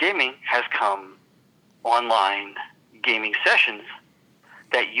online gaming has come online gaming sessions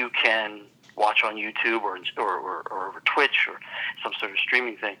that you can watch on YouTube or over Twitch or some sort of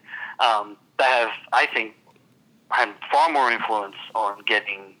streaming thing that have, I think, had far more influence on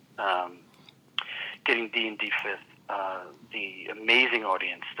getting D&D 5th the amazing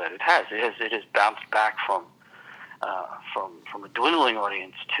audience that it has. It has bounced back from a dwindling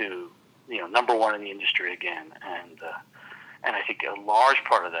audience to number one in the industry again, and I think a large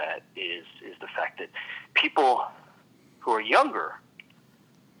part of that is the fact that people who are younger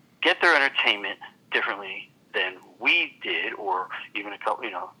get their entertainment differently than we did, or even a couple,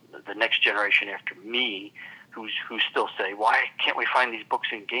 the next generation after me, who still say, why can't we find these books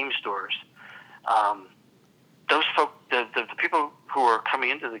in game stores? Those folk, the people who are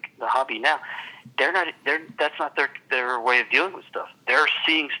coming into the hobby now, that's not their way of dealing with stuff. They're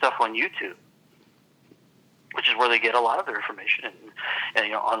seeing stuff on YouTube, which is where they get a lot of their information,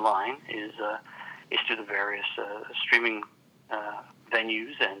 and online is through the various streaming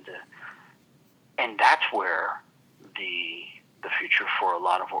venues, and that's where the future for a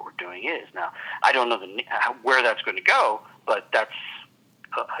lot of what we're doing is. Now, I don't know where that's going to go, but that's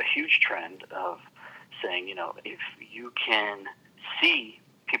a huge trend of saying, if you can see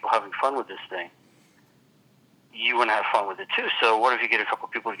people having fun with this thing, you want to have fun with it too. So what if you get a couple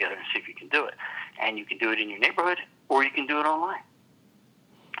of people together and see if you can do it? And you can do it in your neighborhood, or you can do it online.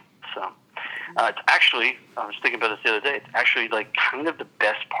 So it's actually, I was thinking about this the other day, it's actually like kind of the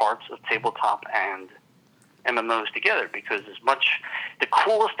best parts of tabletop and MMOs together, because the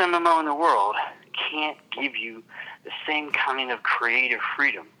coolest MMO in the world can't give you the same kind of creative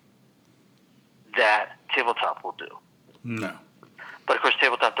freedom that tabletop will do. No. But of course,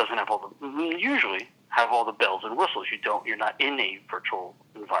 tabletop doesn't have usually have all the bells and whistles. You're not in a virtual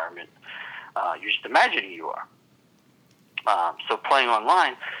environment. You're just imagining you are. So playing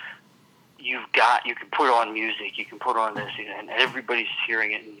online, you can put on music, you can put on this, and everybody's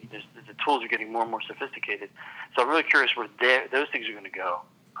hearing it, and the tools are getting more and more sophisticated. So I'm really curious where those things are going to go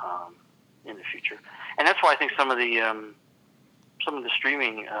in the future. And that's why I think some of the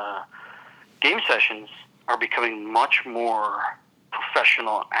streaming game sessions are becoming much more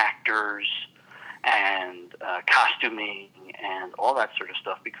professional actors and costuming and all that sort of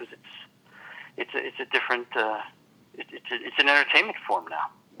stuff, because it's a different it's an entertainment form now.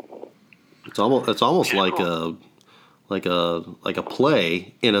 It's almost like cool. a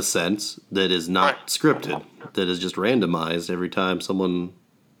play in a sense that is not scripted, that is just randomized every time someone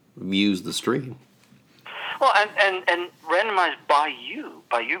views the stream. Well, and randomized by you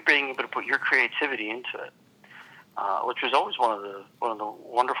being able to put your creativity into it, which was always one of the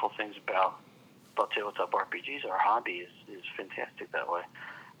wonderful things about tabletop RPGs. Our hobby is fantastic that way,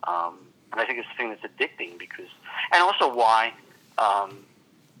 and I think it's the thing that's addicting, and also why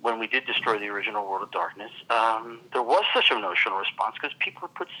when we did destroy the original World of Darkness, there was such an emotional response because people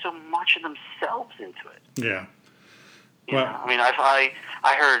had put so much of themselves into it. Yeah. Well, I mean, I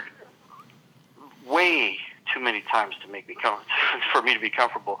heard way too many times to make me for me to be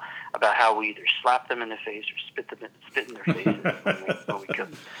comfortable about how we either slapped them in the face or spit in their faces when we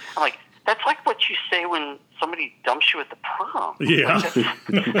couldn't. I'm like, that's like what you say when somebody dumps you at the prom. Yeah. Like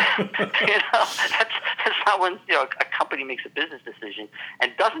that's not when a company makes a business decision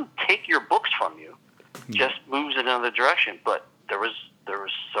and doesn't take your books from you, just moves in another direction. But there was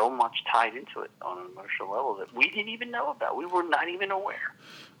so much tied into it on an emotional level that we didn't even know about. We were not even aware.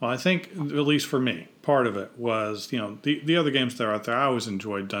 Well, I think, at least for me, part of it was, the other games that are out there. I always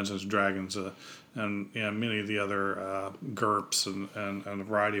enjoyed Dungeons & Dragons and many of the other GURPS and a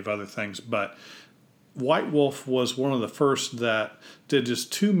variety of other things. But White Wolf was one of the first that did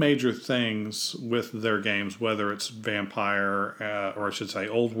just two major things with their games, whether it's Vampire, or I should say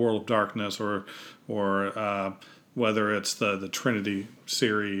Old World of Darkness, or whether it's the Trinity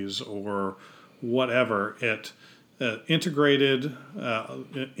series or whatever. It integrated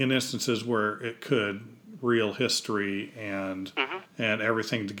in instances where it could real history and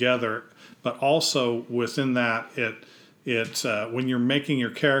everything together, but also within that it when you're making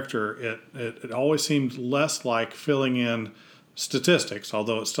your character, it always seemed less like filling in statistics,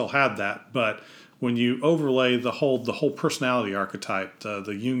 although it still had that. But when you overlay the whole personality archetype, the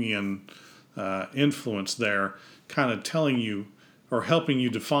Jungian influence there, kind of telling you or helping you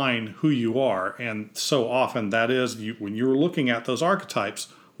define who you are, and so often that is when you're looking at those archetypes,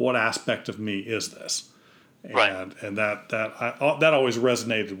 what aspect of me is this? Right. And that always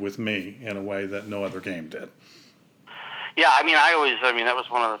resonated with me in a way that no other game did. Yeah, I mean, that was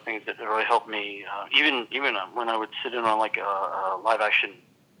one of the things that really helped me. Even when I would sit in on like a live action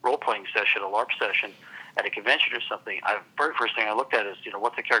role playing session, a LARP session at a convention or something, very first thing I looked at is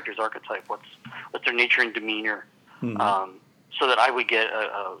what's the character's archetype, what's their nature and demeanor, so that I would get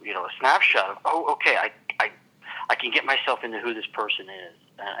a snapshot of okay, I can get myself into who this person is.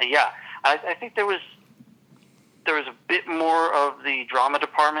 I think there was a bit more of the drama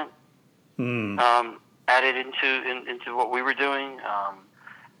department added into what we were doing.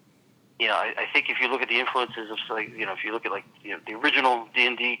 I think if you look at the influences of, if you look at the original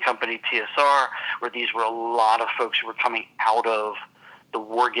D&D company TSR, where these were a lot of folks who were coming out of the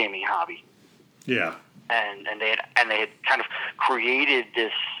wargaming hobby. Yeah. And they had kind of created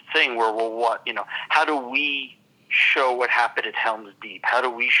this thing where, how do we show what happened at Helm's Deep? How do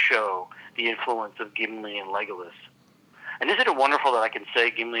we show the influence of Gimli and Legolas? And isn't it wonderful that I can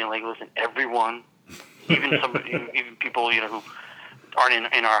say Gimli and Legolas and everyone, even people who aren't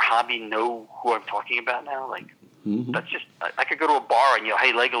in our hobby know who I'm talking about now? Like, that's just, I could go to a bar and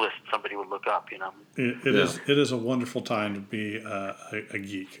hey, Legolas, somebody would look up. It is a wonderful time to be a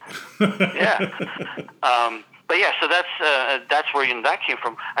geek. Yeah. But yeah, so that's where that came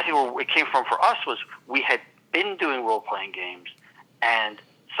from. I think where it came from for us was we had been doing role playing games, and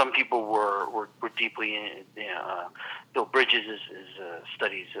some people were deeply in. Bill Bridges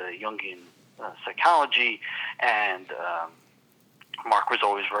studies Jungian psychology, and Mark was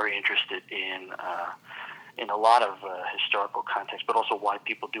always very interested in a lot of historical context, but also why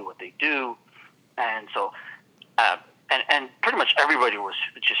people do what they do, and so. And pretty much everybody was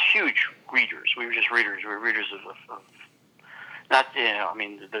just huge readers. We were just readers. We were readers of not,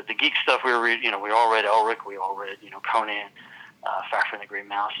 the geek stuff we were reading. We all read Elric. We all read, Conan, Fafhrd and the Grey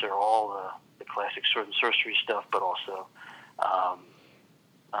Mouser, all the classic sword and sorcery stuff, but also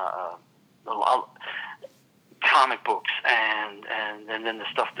comic books and then the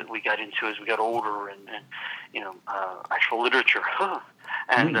stuff that we got into as we got older and actual literature.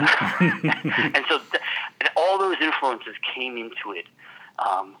 And and so and all those influences came into it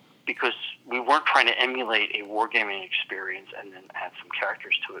because we weren't trying to emulate a wargaming experience and then add some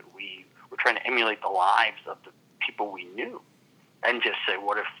characters to it. We were trying to emulate the lives of the people we knew and just say,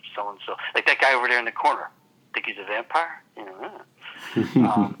 what if so-and-so, like that guy over there in the corner, think he's a vampire?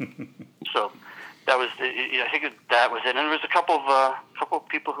 So that was, I think that was it. And there was a couple of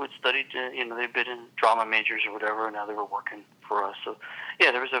people who had studied, they'd been in drama majors or whatever, and now they were working for us. So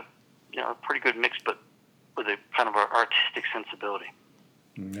yeah, there was a pretty good mix, but with a kind of artistic sensibility.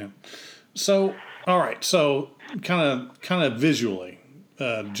 Yeah. So all right. So kind of visually,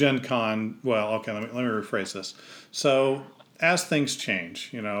 Gen Con. Well, okay. Let me rephrase this. So as things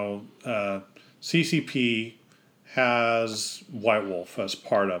change, CCP has White Wolf as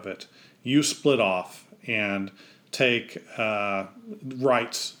part of it. You split off and take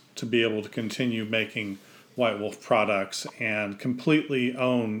rights to be able to continue making White Wolf products and completely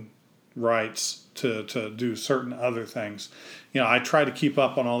own rights to do certain other things. I try to keep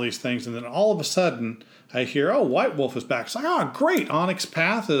up on all these things, and then all of a sudden I hear, oh, White Wolf is back. It's like, oh, great, Onyx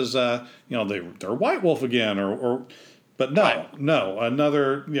Path is, they're White Wolf again, but no,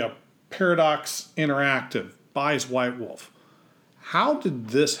 another, Paradox Interactive buys White Wolf. How did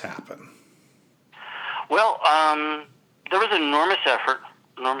this happen? Well, there was enormous effort,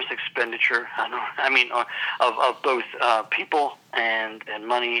 enormous expenditure. Of both people and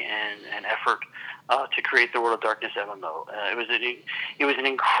money and effort to create the World of Darkness MMO. It was an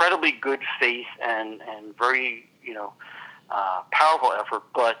incredibly good faith and very powerful effort,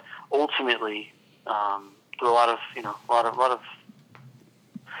 but ultimately there were a lot of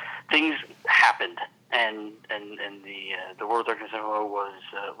things happened, and the World of Darkness MMO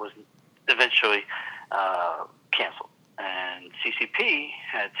was eventually canceled, and CCP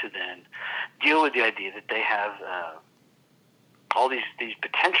had to then deal with the idea that they have all these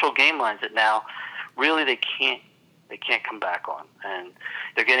potential game lines that now really they they can't come back on, and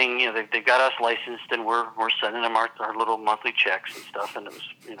they're getting, they've got us licensed, and we're sending them our little monthly checks and stuff, and it was,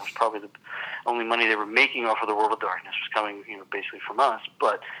 it's probably the only money they were making off of the World of Darkness was coming, basically from us,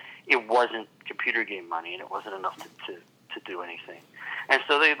 but it wasn't computer game money, and it wasn't enough to do anything, and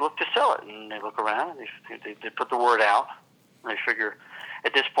so they look to sell it, and they look around, and they put the word out, and they figure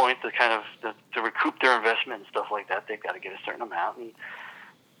at this point to recoup their investment and stuff like that, they've got to get a certain amount, and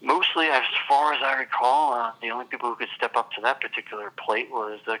mostly, as far as I recall, the only people who could step up to that particular plate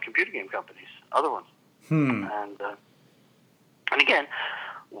was the computer game companies, other ones. And again,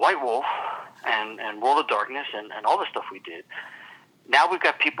 White Wolf and World of Darkness and all the stuff we did, now we've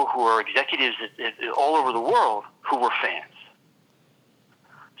got people who are executives all over the world who were fans.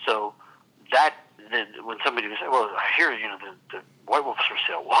 So when somebody would say, well, I hear, the White Wolf's for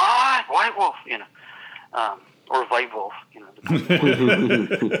sale. What? White Wolf? Or White Wolf,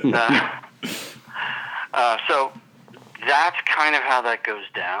 so that's kind of how that goes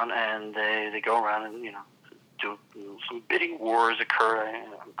down, and they go around and do some bidding wars occur.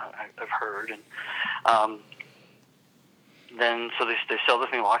 I've heard, and then so they sell the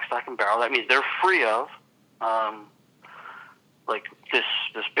thing lock, stock, and barrel. That means they're free of like this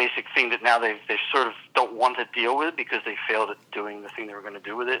basic thing that now they sort of don't want to deal with because they failed at doing the thing they were going to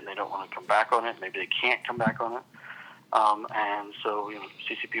do with it, and they don't want to come back on it. Maybe they can't come back on it, and so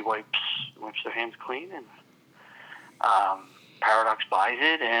CCP wipes their hands clean, and Paradox buys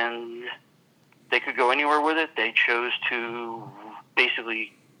it, and they could go anywhere with it. They chose to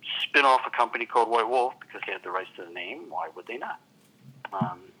basically spin off a company called White Wolf because they had the rights to the name. Why would they not?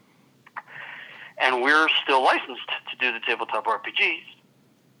 And we're still licensed to do the tabletop RPGs.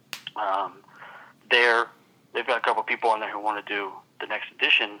 They've got a couple people on there who want to do the next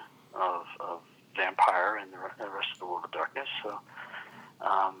edition of Vampire and the rest of the World of Darkness. So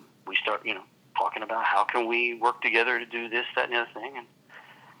we start, talking about how can we work together to do this, that, and the other thing. And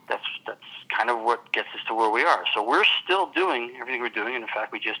that's kind of what gets us to where we are. So we're still doing everything we're doing. And in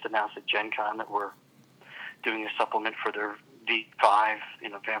fact, we just announced at Gen Con that we're doing a supplement for their V5,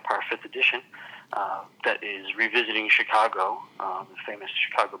 Vampire 5th edition. That is revisiting Chicago, the famous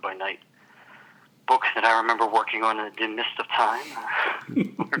Chicago by Night book that I remember working on in the dim mist of time.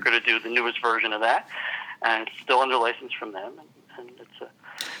 We're going to do the newest version of that, and it's still under license from them. And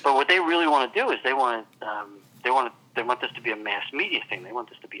but what they really want to do is they want this to be a mass media thing. They want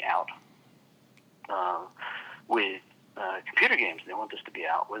this to be out with computer games. They want this to be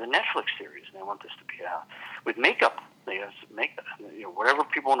out with a Netflix series. They want this to be out with makeup. They have makeup. Whatever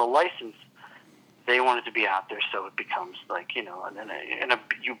people want to license. They want it to be out there so it becomes like, a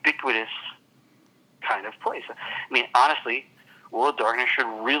ubiquitous kind of place. I mean, honestly, World of Darkness should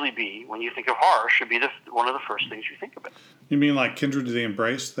really be, when you think of horror, should be one of the first things you think about. You mean like Kindred of the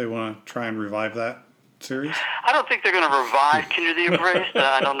Embrace? They want to try and revive that series? I don't think they're going to revive Kindred of the Embrace.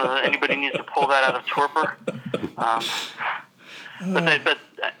 I don't know that anybody needs to pull that out of torpor. But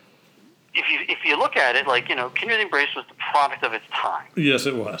if you look at it, like, Kindred of the Embrace was the product of its time. Yes,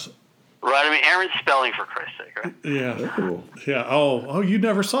 it was. Right, I mean, Aaron Spelling, for Christ's sake, right? Yeah. Cool. Yeah. Oh, you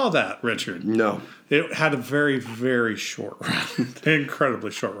never saw that, Richard. No. It had a very, very short run.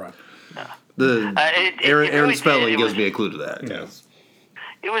 Incredibly short run. Aaron Spelling gives me a clue to that. Yeah. Yes.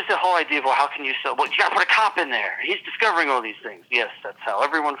 It was the whole idea of, well, how can you sell? Well, you got to put a cop in there. He's discovering all these things. Yes, that's how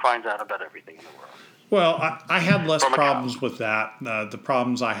everyone finds out about everything in the world. Well, I had less problems with that. The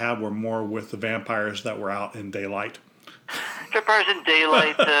problems I had were more with the vampires that were out in daylight. Vampires in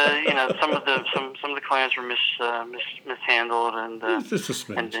daylight. Some of the clans were mishandled, and Just a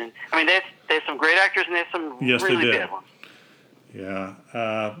smidge. and I mean, they have some great actors, and they have some really bad ones.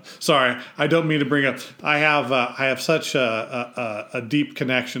 Yeah. Sorry, I don't mean to bring up. I have such a deep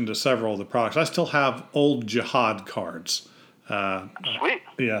connection to several of the products. I still have old Jihad cards. Sweet.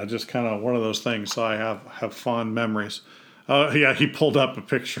 Yeah, just kind of one of those things. So I have fond memories. Yeah, he pulled up a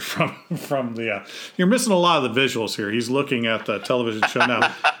picture from the. You're missing a lot of the visuals here. He's looking at the television show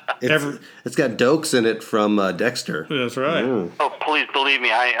now. It's got Dokes in it from Dexter. That's right. Mm. Oh, please believe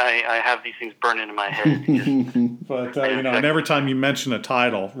me, I have these things burned into my head. But and every time you mention a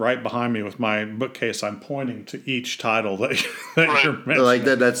title, right behind me with my bookcase, I'm pointing to each title that you're mentioning. Like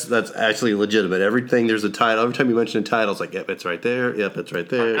that's actually legitimate. Everything there's a title. Every time you mention a title, it's like, yep, it's right there. Yep, it's right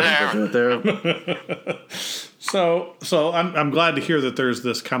there. Yep, it's right there. So I'm glad to hear that there's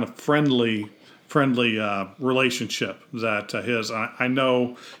this kind of friendly relationship that his. I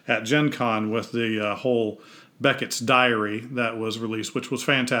know at Gen Con with the whole Beckett's Diary that was released, which was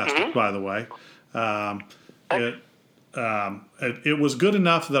fantastic, by the way. it was good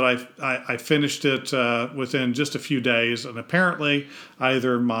enough that I finished it within just a few days, and apparently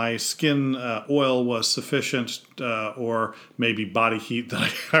either my skin oil was sufficient or maybe body heat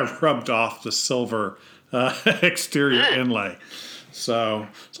that I rubbed off the silver exterior inlay. So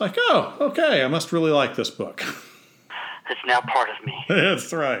it's like, oh, okay, I must really like this book. It's now part of me.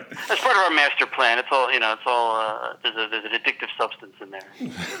 That's right. That's part of our master plan. It's all, it's all, there's an addictive substance in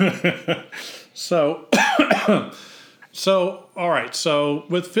there. So, all right. So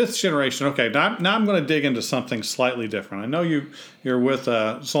with fifth generation, okay, now I'm going to dig into something slightly different. I know you're with,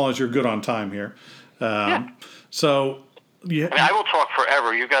 as long as you're good on time here. Yeah. So, yeah. I mean, I will talk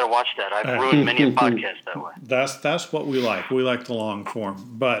forever. You've got to watch that. I've ruined many a podcast that way. That's what we like. We like the long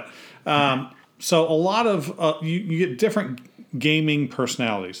form. But so a lot of you get different gaming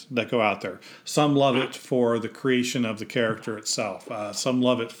personalities that go out there. Some love it for the creation of the character itself. Some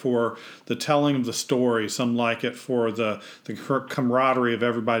love it for the telling of the story. Some like it for the camaraderie of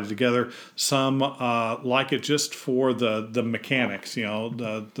everybody together. Some like it just for the mechanics.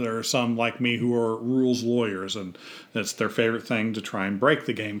 There are some like me who are rules lawyers, and it's their favorite thing to try and break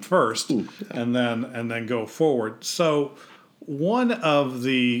the game first, and then go forward. So one of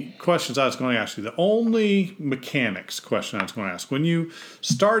the questions I was going to ask you, the only mechanics question I was going to ask, when you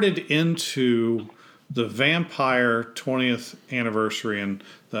started into the Vampire 20th anniversary and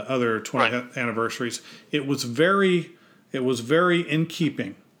the other 20th anniversaries, it was very in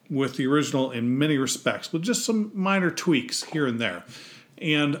keeping with the original in many respects, with just some minor tweaks here and there.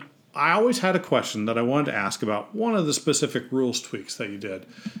 And I always had a question that I wanted to ask about one of the specific rules tweaks that you did.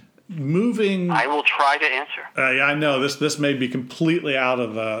 I will try to answer. I know this may be completely out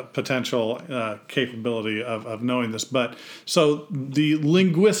of potential capability of knowing this, but so the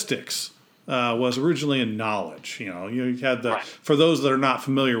linguistics was originally in knowledge. You had for those that are not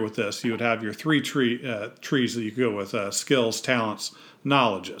familiar with this, you would have your three trees that you could go with: skills, talents,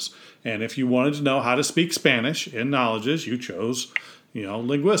 knowledges. And if you wanted to know how to speak Spanish in knowledges, you chose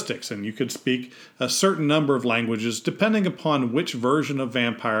linguistics, and you could speak a certain number of languages depending upon which version of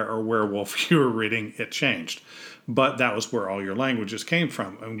vampire or werewolf you were reading. It changed, but that was where all your languages came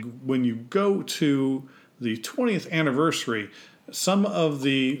from. And when you go to the 20th anniversary, some of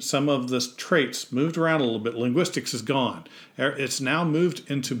the traits moved around a little bit. Linguistics is gone. It's now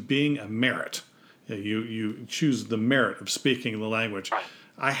moved into being a merit. You choose the merit of speaking the language.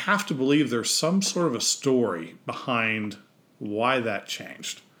 I have to believe there's some sort of a story behind why that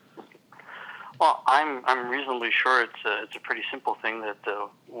changed. Well, I'm reasonably sure it's a pretty simple thing that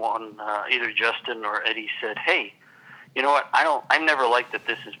either Justin or Eddie said, hey, you know what, I never liked that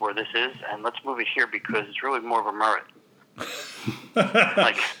this is where this is, and let's move it here because it's really more of a merit.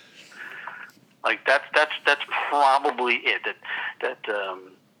 like that's probably it.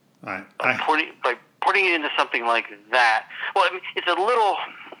 By putting it into something like that, well, I mean, it's a little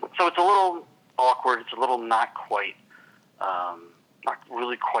awkward. It's a little not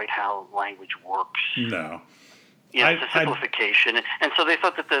really quite how language works. No. It's a simplification, and so they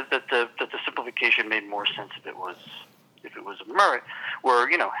thought that the simplification made more sense if it was a merit. Where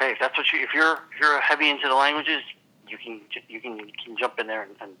hey, if you're heavy into the languages, you can jump in there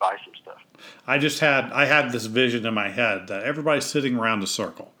and buy some stuff. I had this vision in my head that everybody's sitting around a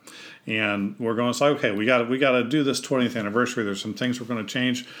circle, and we're going to say, okay, we got to do this 20th anniversary. There's some things we're going to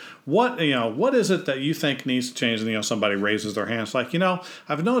change. What is it that you think needs to change? And somebody raises their hands, like,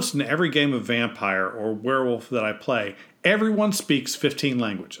 I've noticed in every game of vampire or werewolf that I play, everyone speaks 15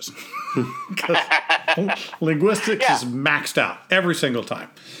 languages. Linguistics is maxed out every single time.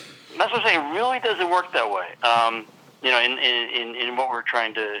 That's what I'm saying. It really doesn't work that way. In what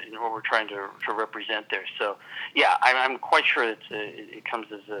we're trying to represent there. So, yeah, I'm quite sure that it comes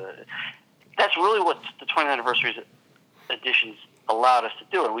as that's really what the 20th anniversary editions allowed us to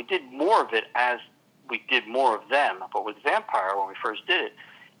do, and we did more of it as we did more of them. But with Vampire, when we first did it,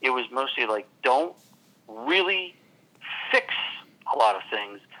 it was mostly like, don't really fix a lot of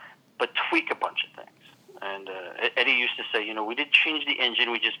things, but tweak a bunch of things. And Eddie used to say, we didn't change the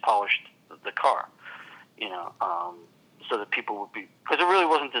engine, we just polished the car, so that people would be, because it really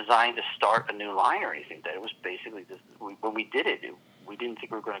wasn't designed to start a new line or anything. That it was basically this. When we did it, we didn't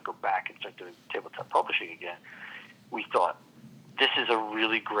think we were going to go back and start doing tabletop publishing again. We thought, this is a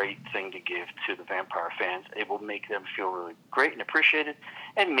really great thing to give to the vampire fans. It will make them feel really great and appreciated,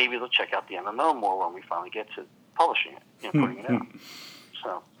 and maybe they'll check out the MMO more when we finally get to publishing it, putting it out.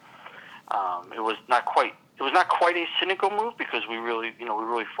 So it was not quite a cynical move, because we really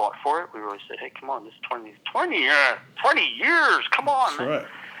fought for it. We really said, hey, come on, this 20 years, come on, man. Right.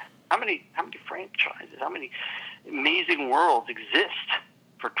 How many franchises, how many amazing worlds exist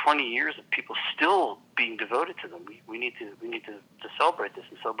for 20 years of people still being devoted to them. We need to celebrate this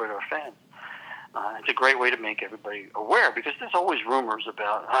and celebrate our fans. It's a great way to make everybody aware, because there's always rumors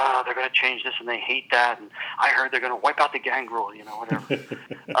about, they're going to change this and they hate that, and I heard they're going to wipe out the gang rule, whatever.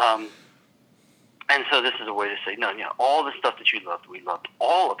 And so this is a way to say, no, all the stuff that you loved, we loved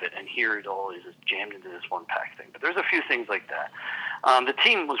all of it, and here it all is jammed into this one pack thing. But there's a few things like that. The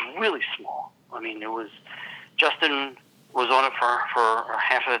team was really small. I mean, it was Justin was on it for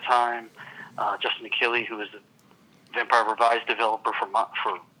half of the time. Justin McKillie, who was the Vampire Revised developer for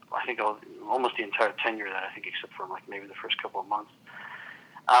I think almost the entire tenure of that, I think, except for like maybe the first couple of months.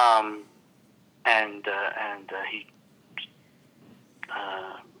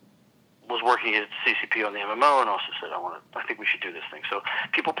 He was working at CCP on the MMO, and also said, I think we should do this thing. So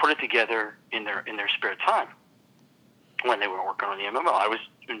people put it together in their spare time when they were working on the MMO. I was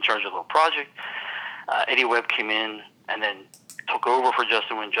in charge of a little project. Eddie Webb came in and then took over for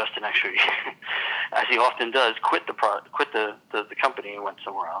Justin when Justin actually, as he often does, quit the company and went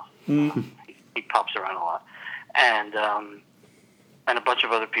somewhere else. Mm-hmm. He pops around a lot, and a bunch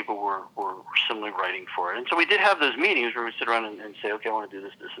of other people were similarly writing for it. And so we did have those meetings where we sit around and say, okay, I want to do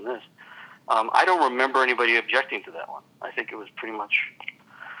this, this, and this. I don't remember anybody objecting to that one. I think it was pretty much,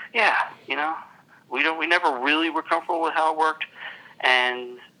 we never really were comfortable with how it worked,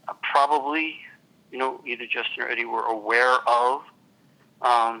 and probably, either Justin or Eddie were aware of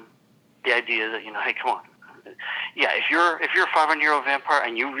the idea that, hey, come on. Yeah, if you're a 500-year-old vampire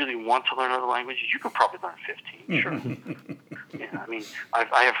and you really want to learn other languages, you could probably learn 15. Sure. Yeah, I mean,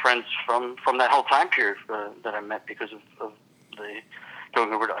 I have friends from that whole time period that I met because of the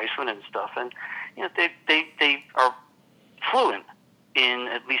going over to Iceland and stuff, and they are fluent in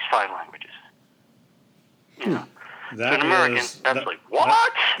at least 5 languages. That to an American, that's like, what?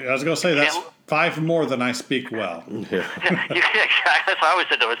 I was going to say, that's 5 more than I speak well. Yeah, exactly. That's what I always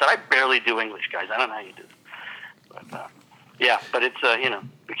said to him. I said, I barely do English, guys. I don't know how you do it. But it's,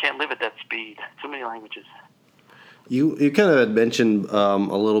 we can't live at that speed. Too many languages. You kind of had mentioned a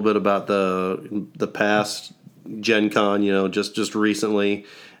little bit about the past Gen Con, just recently,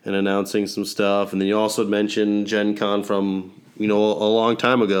 and announcing some stuff. And then you also had mentioned Gen Con from, a long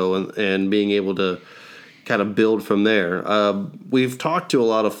time ago, and being able to kind of build from there. We've talked to a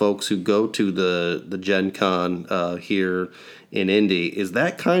lot of folks who go to the Gen Con here in Indy. Is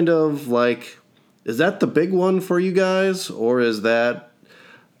that kind of like, is that the big one for you guys, or is that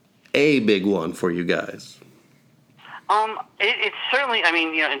a big one for you guys? It's certainly, I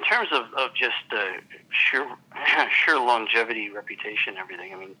mean, in terms of just sheer longevity, reputation,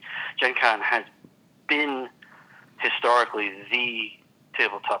 everything. I mean, Gen Con has been historically the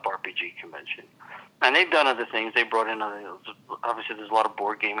tabletop RPG convention. And they've done other things. They brought in obviously there's a lot of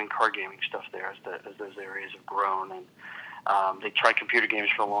board gaming, card gaming stuff there as those areas have grown. And they tried computer games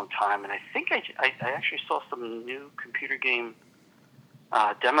for a long time. And I think I actually saw some new computer game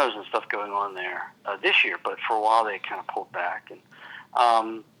demos and stuff going on there this year. But for a while they kind of pulled back.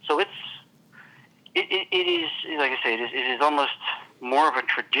 And so it is, like I say, it is almost more of a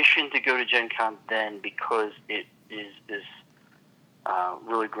tradition to go to Gen Con than because it is this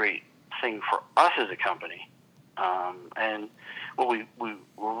really great thing for us as a company, and what we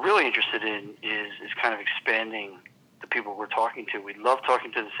were really interested in is kind of expanding the people we're talking to. We love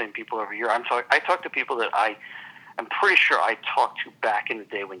talking to the same people every year. I talk to people that I'm pretty sure I talked to back in the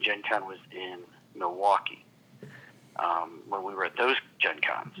day when Gen Con was in Milwaukee, when we were at those Gen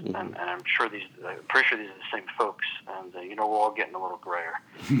Cons, mm-hmm. and I'm pretty sure these are the same folks, and we're all getting a little grayer.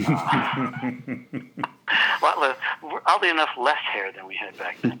 Oddly enough, less hair than we had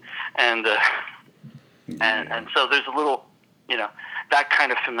back then, and so there's a little, that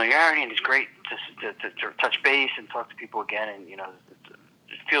kind of familiarity, and it's great to touch base and talk to people again, and it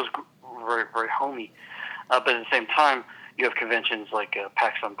feels very, very homey. But at the same time, you have conventions like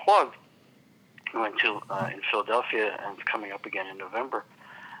PAX Unplugged. We went to in Philadelphia, and it's coming up again in November,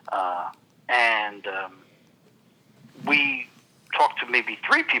 and we talked to maybe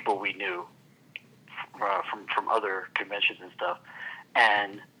 3 people we knew from other conventions and stuff,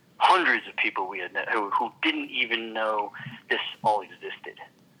 and hundreds of people we had met who didn't even know this all existed.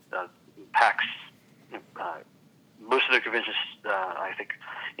 PAX, most of their conventions, I think,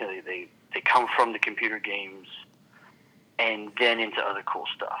 they come from the computer games and then into other cool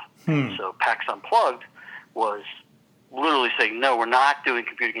stuff. So PAX Unplugged was literally saying, no, we're not doing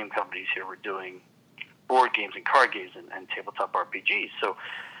computer game companies here. We're doing board games and card games and tabletop RPGs. So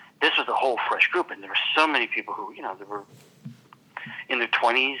this was a whole fresh group, and there were so many people who, they were in their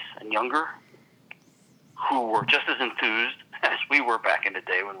 20s and younger, who were just as enthused as we were back in the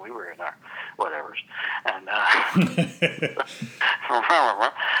day when we were in our whatevers, and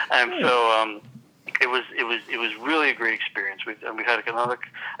and so it was really a great experience. We've had a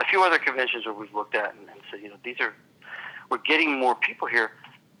few other conventions where we've looked at and said, we're getting more people here,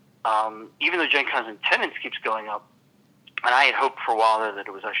 even though Gen Con's attendance keeps going up. And I had hoped for a while there that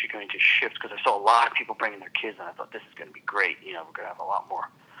it was actually going to shift, because I saw a lot of people bringing their kids, and I thought this is going to be great. We're going to have a lot more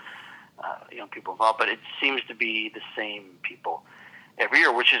young people involved. But it seems to be the same people every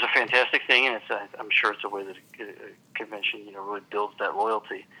year, which is a fantastic thing, and I'm sure it's a way that a convention really builds that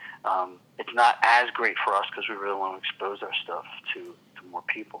loyalty. It's not as great for us because we really want to expose our stuff to more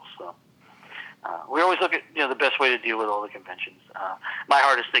people. So we always look at the best way to deal with all the conventions. My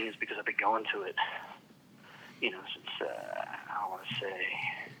hardest thing is because I've been going to it, since I want to say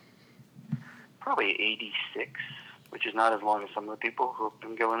probably '86, which is not as long as some of the people who have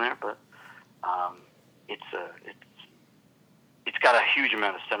been going there, but it's got a huge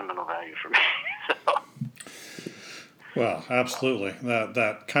amount of sentimental value for me. So. Well, absolutely.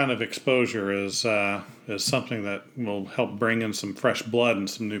 That kind of exposure is something that will help bring in some fresh blood and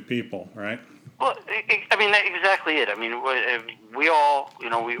some new people, right? Well, I mean, that's exactly it. I mean, we all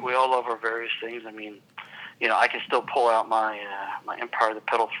love our various things. I mean, I can still pull out my Empire of the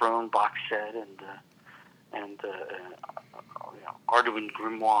Petal Throne box set and Arduin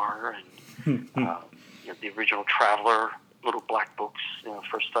Grimoire and the original Traveler little black books,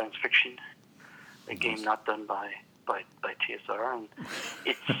 for science fiction, a game not done by TSR, and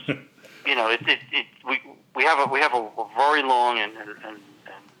it's we have a very long and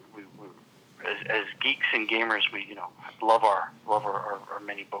we as geeks and gamers, we love our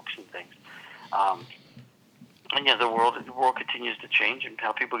many books and things. And the world continues to change, and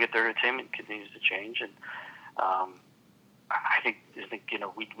how people get their entertainment continues to change. And I think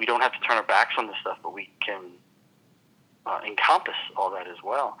we don't have to turn our backs on this stuff, but we can encompass all that as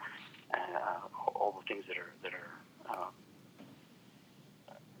well, and all the things that are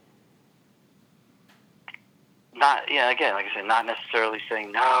not again, like I said, not necessarily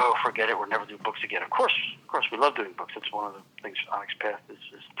saying no, forget it, we'll never do books again. Of course, we love doing books. It's one of the things Onyx Path is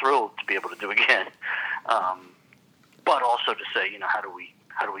thrilled to be able to do again. But also to say, how do we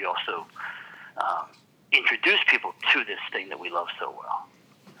also introduce people to this thing that we love so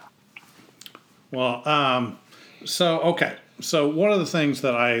well? Well, so one of the things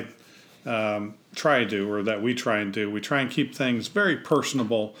that I try to do, or that we try and keep things very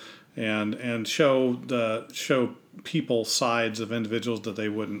personable and show people sides of individuals that they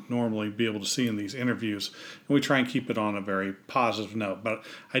wouldn't normally be able to see in these interviews, and we try and keep it on a very positive note. But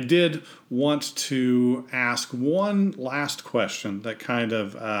I did want to ask one last question that kind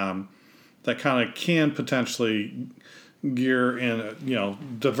of can potentially gear in,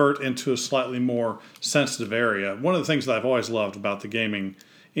 divert into a slightly more sensitive area. One of the things that I've always loved about the gaming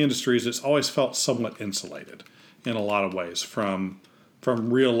industry is it's always felt somewhat insulated in a lot of ways from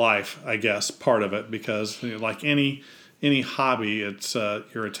real life, I guess, part of it, because like any hobby, it's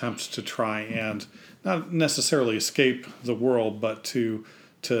your attempts to try and not necessarily escape the world, but to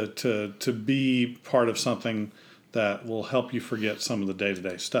be part of something that will help you forget some of the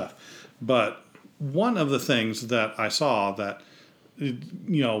day-to-day stuff. But one of the things that I saw that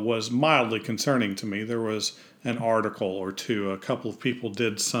was mildly concerning to me, there was an article or two. A couple of people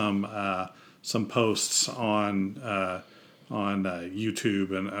did some posts on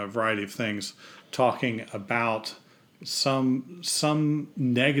YouTube and a variety of things talking about some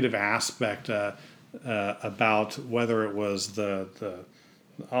negative aspect about whether it was the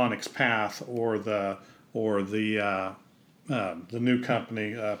Onyx Path or the new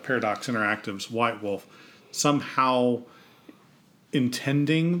company, Paradox Interactive's White Wolf, somehow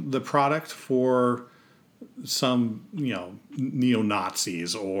intending the product for some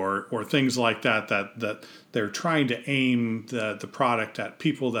neo-Nazis or things like that they're trying to aim the product at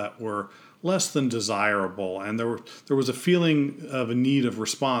people that were less than desirable, and there was a feeling of a need of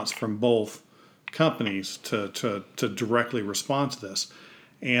response from both companies to directly respond to this.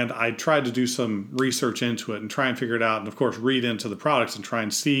 And I tried to do some research into it and try and figure it out, and of course read into the products and try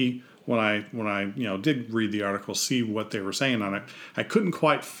and see when I did read the article, see what they were saying on it. I couldn't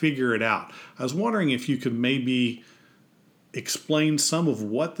quite figure it out. I was wondering if you could maybe explain some of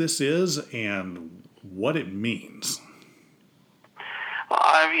what this is and what it means. Well,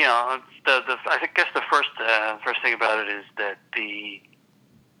 I guess the first thing about it is that the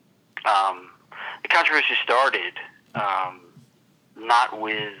controversy started not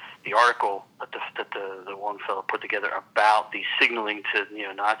with the article that the one fellow put together about the signaling to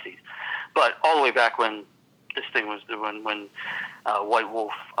neo-Nazis, but all the way back when this thing was when White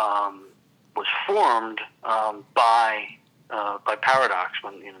Wolf was formed by by Paradox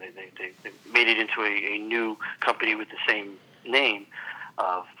when they made it into a new company with the same name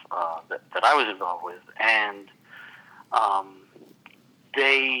of that I was involved with, and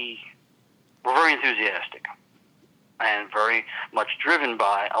they were very enthusiastic and very much driven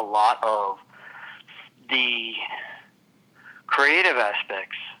by a lot of the creative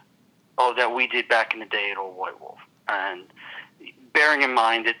aspects that we did back in the day at Old White Wolf, and bearing in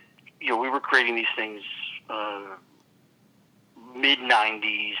mind that we were creating these things mid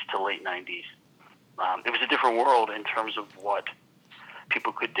 '90s to late '90s. It was a different world in terms of what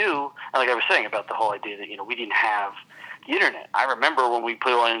people could do. And like I was saying about the whole idea that we didn't have the internet. I remember when we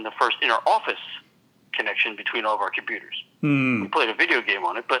put on the first inter-office connection between all of our computers. We played a video game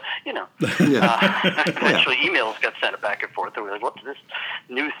on it, but eventually emails got sent back and forth. And we were like, "What's this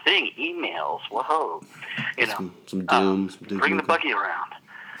new thing? Emails? Whoa!" Some doom. Bring the buggy around.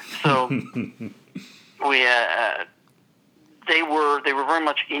 So we they were very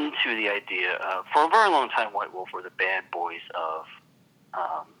much into the idea of, for a very long time, White Wolf were the bad boys of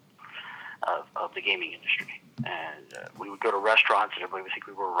the gaming industry. And we would go to restaurants and everybody would think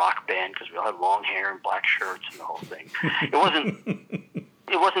we were a rock band because we all had long hair and black shirts and the whole thing. It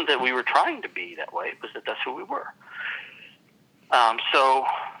wasn't that we were trying to be that way. It was that that's who we were. So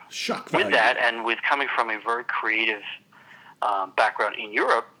Shock with value. that, and with coming from a very creative background in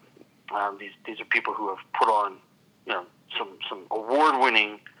Europe, these are people who have put on some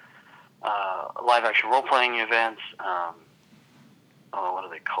award-winning live-action role-playing events. What are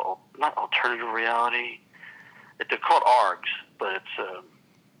they called? Not alternative reality. They're called ARGs, but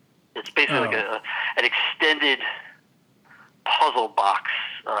it's basically like an extended puzzle box,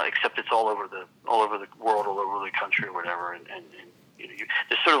 except it's all over the world, all over the country, or whatever. And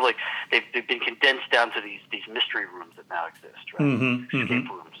they're sort of like they've been condensed down to these mystery rooms that now exist, right? Escape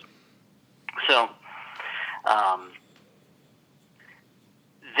rooms. So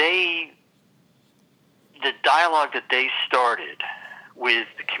the dialogue that they started with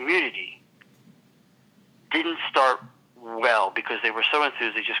the community didn't start well because they were so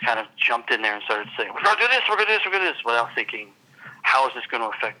enthused. They just kind of jumped in there and started saying, "We're going to do this, we're going to do this, we're going to do this," without thinking, how is this going to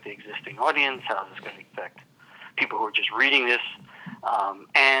affect the existing audience? How is this going to affect people who are just reading this?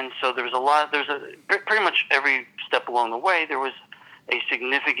 And so there was pretty much every step along the way, there was a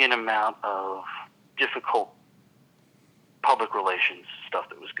significant amount of difficult public relations stuff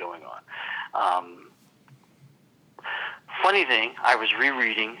that was going on. Funny thing, I was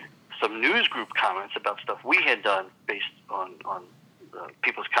rereading some news group comments about stuff we had done based on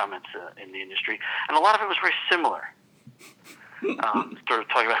people's comments in the industry, and a lot of it was very similar. Sort of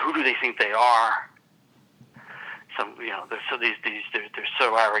talking about who do they think they are. Some, they're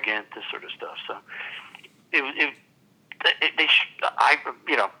so arrogant, this sort of stuff. So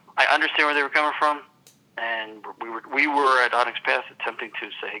I understand where they were coming from, and we were at Onyx Path attempting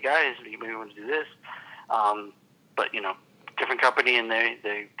to say, "Hey guys, maybe we want to do this," but different company, and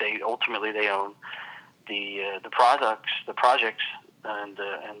they ultimately they own the projects, and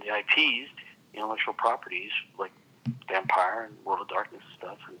the IPs, the intellectual properties like Vampire and World of Darkness and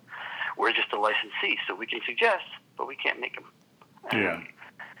stuff. And we're just a licensee, so we can suggest, but we can't make them. Yeah.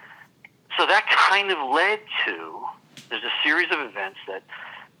 So that kind of led to there's a series of events that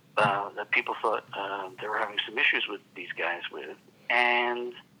people thought they were having some issues with these guys with,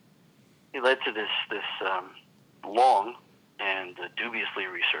 and it led to this long and dubiously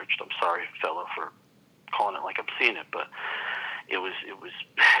researched. I'm sorry, fellow, for calling it like I'm seeing it, but it was.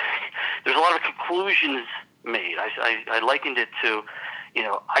 There's a lot of conclusions made. I likened it to,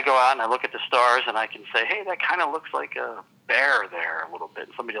 I go out and I look at the stars and I can say, hey, that kind of looks like a bear there a little bit.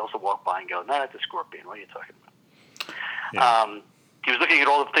 And somebody else will walk by and go, no, that's a scorpion. What are you talking about? Yeah. He was looking at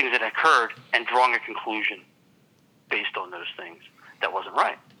all the things that occurred and drawing a conclusion based on those things that wasn't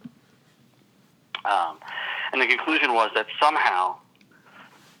right. And the conclusion was that somehow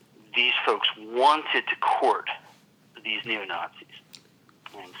these folks wanted to court these neo-Nazis.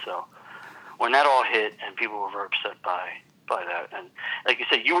 And so when that all hit, and people were very upset by that, and like you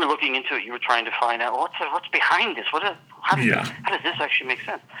said, you were looking into it, you were trying to find out what's behind this. How does this actually make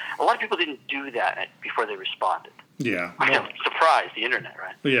sense? A lot of people didn't do that before they responded. Yeah. I'm surprised, the internet,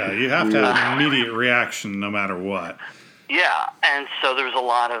 right? Yeah, you have to have an immediate reaction no matter what. Yeah, and so there was a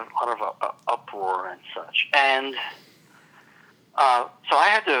lot of uproar and such, and so I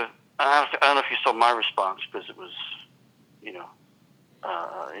had to. I don't know if you saw my response because it was,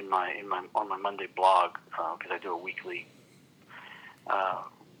 on my Monday blog, because I do a weekly.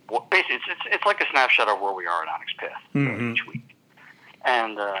 Basically, it's like a snapshot of where we are at Onyx Path each week,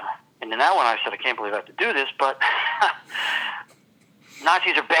 and in that one I said I can't believe I have to do this, but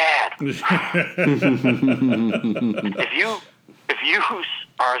Nazis are bad. if you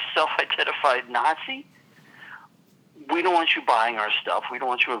are a self-identified Nazi, we don't want you buying our stuff. We don't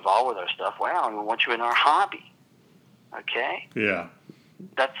want you involved with our stuff. Wow, we want you in our hobby. Okay? Yeah.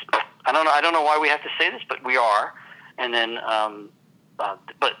 That's I don't know why we have to say this, but we are. And then,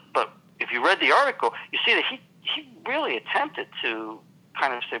 but if you read the article, you see that he really attempted to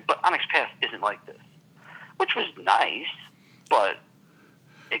kind of say, but Onyx Path isn't like this, which was nice, but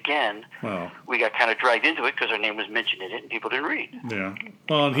again, we got kind of dragged into it because our name was mentioned in it and people didn't read. Yeah.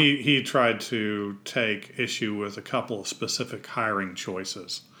 Well, and he tried to take issue with a couple of specific hiring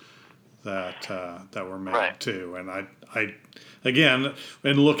choices that were made too. And I again,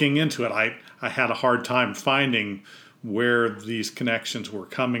 in looking into it, I had a hard time finding where these connections were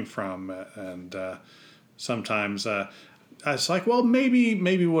coming from, and sometimes it's like, well,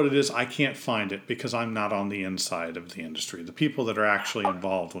 maybe what it is, I can't find it because I'm not on the inside of the industry. The people that are actually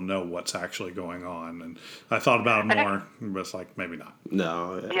involved will know what's actually going on. And I thought about it more, but it's like maybe not.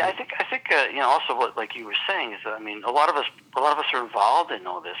 No. Yeah, I think also what like you were saying is that, I mean, a lot of us are involved in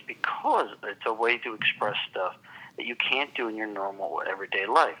all this because it's a way to express stuff that you can't do in your normal everyday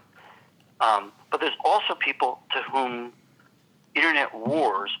life. But there's also people to whom internet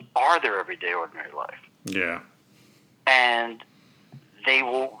wars are their everyday ordinary life. Yeah. And they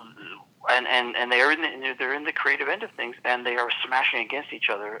will, and they're in the creative end of things, and they are smashing against each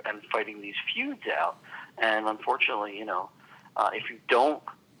other and fighting these feuds out. And unfortunately, if you don't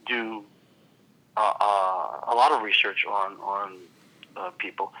do a lot of research on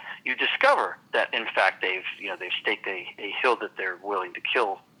people, you discover that in fact they've staked a hill that they're willing to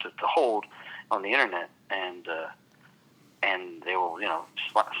kill to hold on the internet, and they will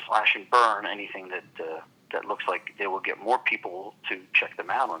slash and burn anything that looks like they will get more people to check them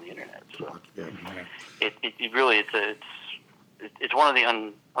out on the internet. So it really it's one of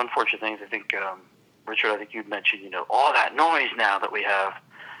the unfortunate things. I think Richard, I think you'd mentioned all that noise now that we have.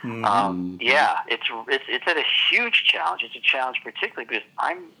 Mm-hmm. It's at a huge challenge. It's a challenge particularly because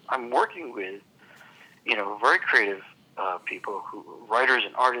I'm working with very creative people, writers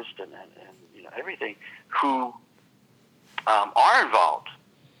and artists and everything, who are involved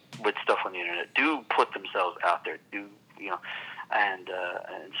with stuff on the internet, do put themselves out there, and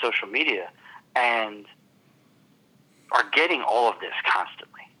social media, and are getting all of this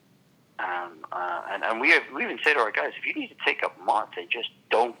constantly. And we even say to our guys, if you need to take a month and just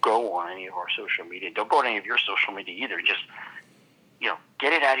don't go on any of our social media, don't go on any of your social media either, just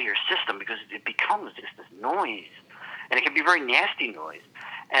get it out of your system, because it becomes just this noise, and it can be very nasty noise.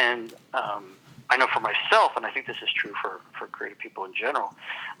 And I know for myself, and I think this is true for creative people in general,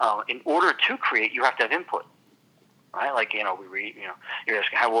 in order to create, you have to have input, right? Like, we read, you're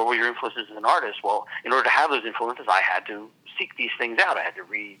asking, what were your influences as an artist? Well, in order to have those influences, I had to seek these things out. I had to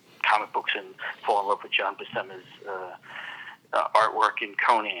read comic books and fall in love with John Buscema's artwork in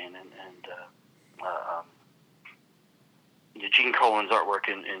Conan, and Gene Colan's artwork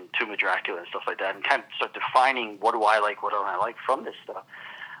in Tomb of Dracula and stuff like that, and kind of start defining what do I like, what don't I like from this stuff.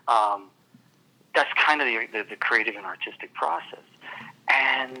 That's kind of the creative and artistic process.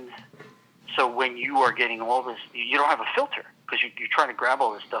 And so when you are getting all this, you don't have a filter, because you're trying to grab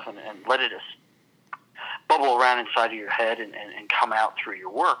all this stuff and let it bubble around inside of your head and come out through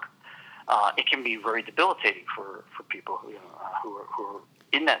your work. It can be very debilitating for people who are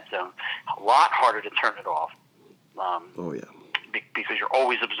in that zone. A lot harder to turn it off. Because you're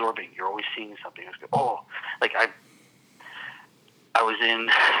always absorbing. You're always seeing something. Like I was in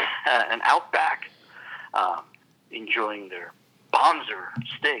an Outback, enjoying their Bonzer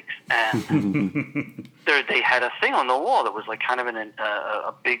steaks, and they had a thing on the wall that was like kind of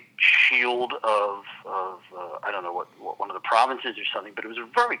a big shield of I don't know what one of the provinces or something, but it was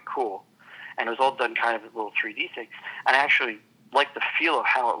very cool, and it was all done kind of a little 3D thing, and I actually liked the feel of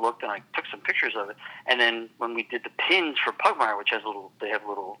how it looked, and I took some pictures of it. And then when we did the pins for Pugmire, which they have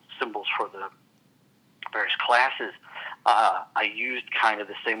little symbols for the various classes, I used kind of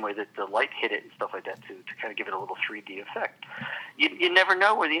the same way that the light hit it and stuff like that to kind of give it a little 3D effect. You never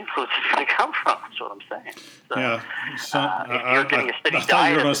know where the influence is going to come from. That's what I'm saying. So, yeah. You're getting a steady I thought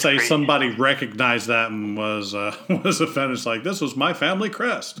diet. You were going to say somebody recognized that and was offended. It's like, this was my family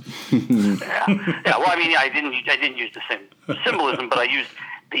crest. Yeah. Well, I mean, I didn't use the same symbolism, but I used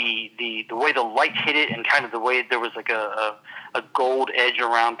the way the light hit it, and kind of the way there was like a gold edge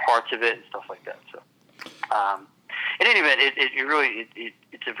around parts of it and stuff like that. So, in any event,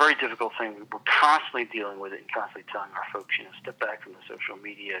 it's a very difficult thing. We're constantly dealing with it and constantly telling our folks, step back from the social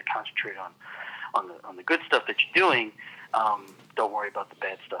media, concentrate on the good stuff that you're doing. Don't worry about the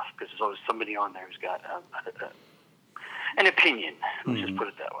bad stuff, because there's always somebody on there who's got an opinion. Let's just put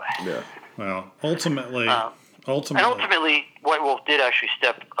it that way. Yeah. Well, ultimately, And ultimately, White Wolf did actually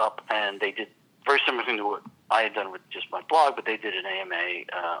step up, and they did very similar thing to what I had done with just my blog, but they did an AMA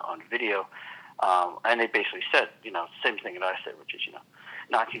on video, and they basically said, same thing that I said, which is,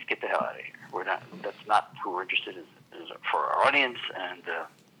 Nazis, get the hell out of here. We're not. That's not who we're interested in for our audience, and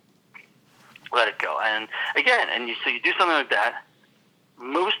let it go. And again, so you do something like that.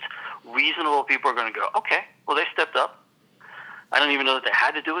 Most reasonable people are going to go, okay, well, they stepped up. I don't even know that they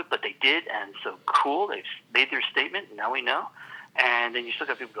had to do it, but they did, and so cool. They've made their statement, and now we know. And then you still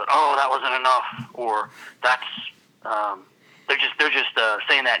got people going, oh, that wasn't enough, or that's they're just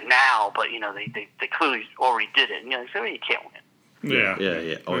saying that now, but they clearly already did it. And you say, well, you can't win. Yeah.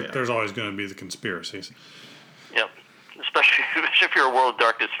 Oh, yeah. There's always going to be the conspiracies. Yep. Especially if you're a World of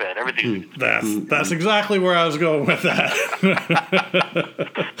Darkness fan, everything. That's exactly where I was going with that.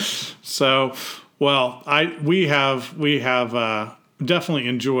 So, well, we have definitely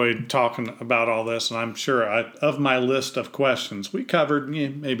enjoyed talking about all this, and I'm sure of my list of questions, we covered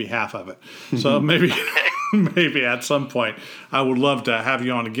maybe half of it. So maybe at some point I would love to have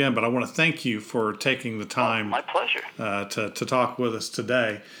you on again, but I want to thank you for taking the time. My pleasure. To talk with us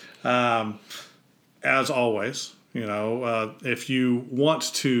today. As always, if you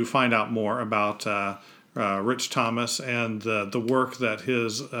want to find out more about Rich Thomas and the work that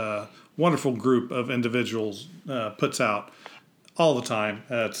his wonderful group of individuals puts out all the time,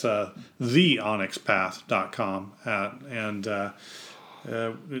 it's theonyxpath.com. And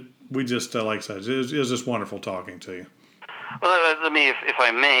we just, like I said, it was just wonderful talking to you. Well, let me, if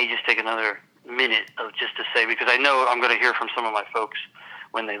I may, just take another minute of just to say, because I know I'm going to hear from some of my folks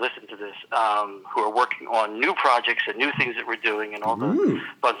when they listen to this, who are working on new projects and new things that we're doing and all the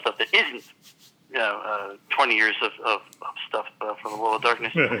fun stuff that isn't, 20 years of stuff from the World of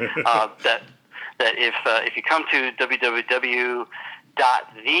Darkness. That if you come to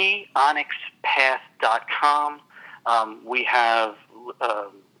www.theonyxpath.com, we have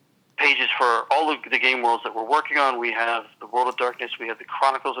pages for all of the game worlds that we're working on. We have the World of Darkness. We have the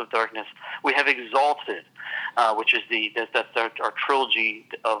Chronicles of Darkness. We have Exalted, which is that's our trilogy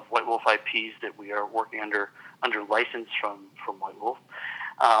of White Wolf IPs that we are working under license from White Wolf.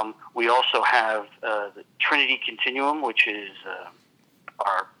 We also have the Trinity Continuum, which is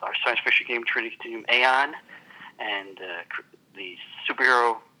our science fiction game, Trinity Continuum Aeon, and the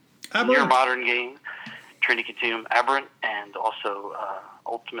superhero near modern game, Trinity Continuum Aberrant, and also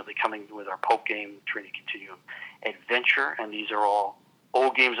ultimately coming with our pulp game, Trinity Continuum Adventure. And these are all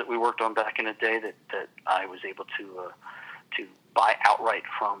old games that we worked on back in the day that I was able to buy outright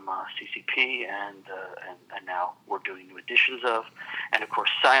from CCP, and now we're doing new editions of. And of course,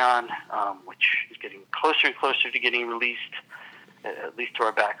 Scion, which is getting closer and closer to getting released, at least to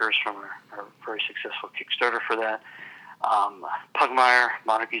our backers from our very successful Kickstarter for that. Pugmire,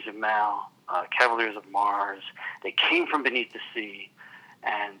 Monarchies of Mao, Cavaliers of Mars. They Came from Beneath the Sea,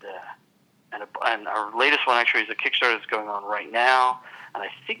 and our latest one actually is a Kickstarter that's going on right now. And I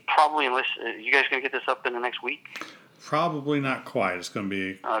think probably, unless you guys going to get this up in the next week. Probably not quite. It's going to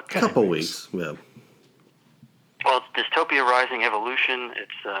be a couple weeks. Yeah. Well, it's Dystopia Rising Evolution.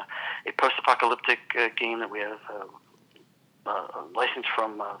 It's a post-apocalyptic game that we have licensed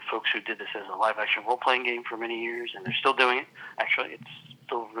from folks who did this as a live-action role-playing game for many years, and they're still doing it. Actually, it's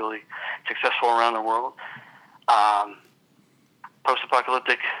still really successful around the world.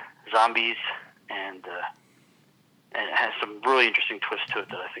 Post-apocalyptic, zombies, and it has some really interesting twists to it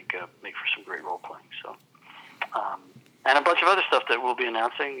that I think make for some great role-playing. So. And a bunch of other stuff that we'll be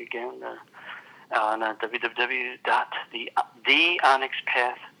announcing again on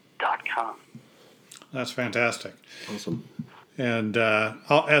www.theonyxpath.com. That's fantastic. Awesome. And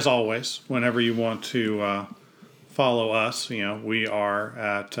as always, whenever you want to follow us, we are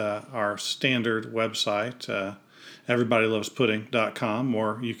at our standard website, everybodylovespudding.com,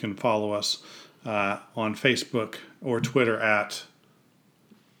 or you can follow us on Facebook or Twitter at...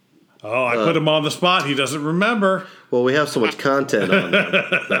 Oh, I put him on the spot. He doesn't remember. Well, we have so much content on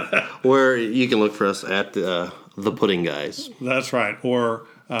there. Where you can look for us at the Pudding Guys. That's right. Or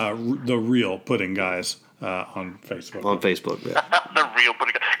the Real Pudding Guys on Facebook. On Facebook, yeah. The Real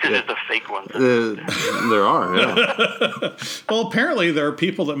Pudding Guys, because it's the fake ones. There are, yeah. Well, apparently there are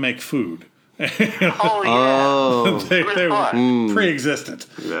people that make food. Oh, yeah. They were pre-existent.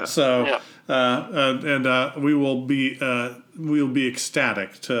 Yeah. So... Yeah. We will be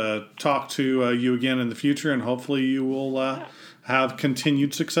ecstatic to talk to you again in the future, and hopefully you will have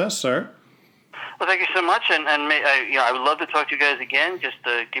continued success, sir. Well, thank you so much, and I would love to talk to you guys again. Just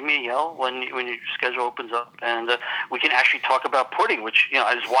give me a yell when your schedule opens up, and we can actually talk about pudding, which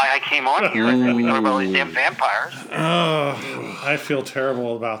is why I came on here. And we talk about all these damn vampires. Oh, I feel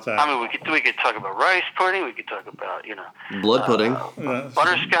terrible about that. I mean, we could talk about rice pudding. We could talk about blood pudding,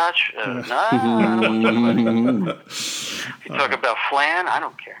 butterscotch. No, I don't talk about it. You talk about flan. I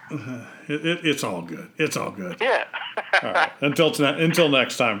don't care. It's all good. It's all good. Yeah. All right. Until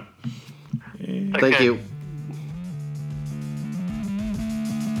next time. Thank you.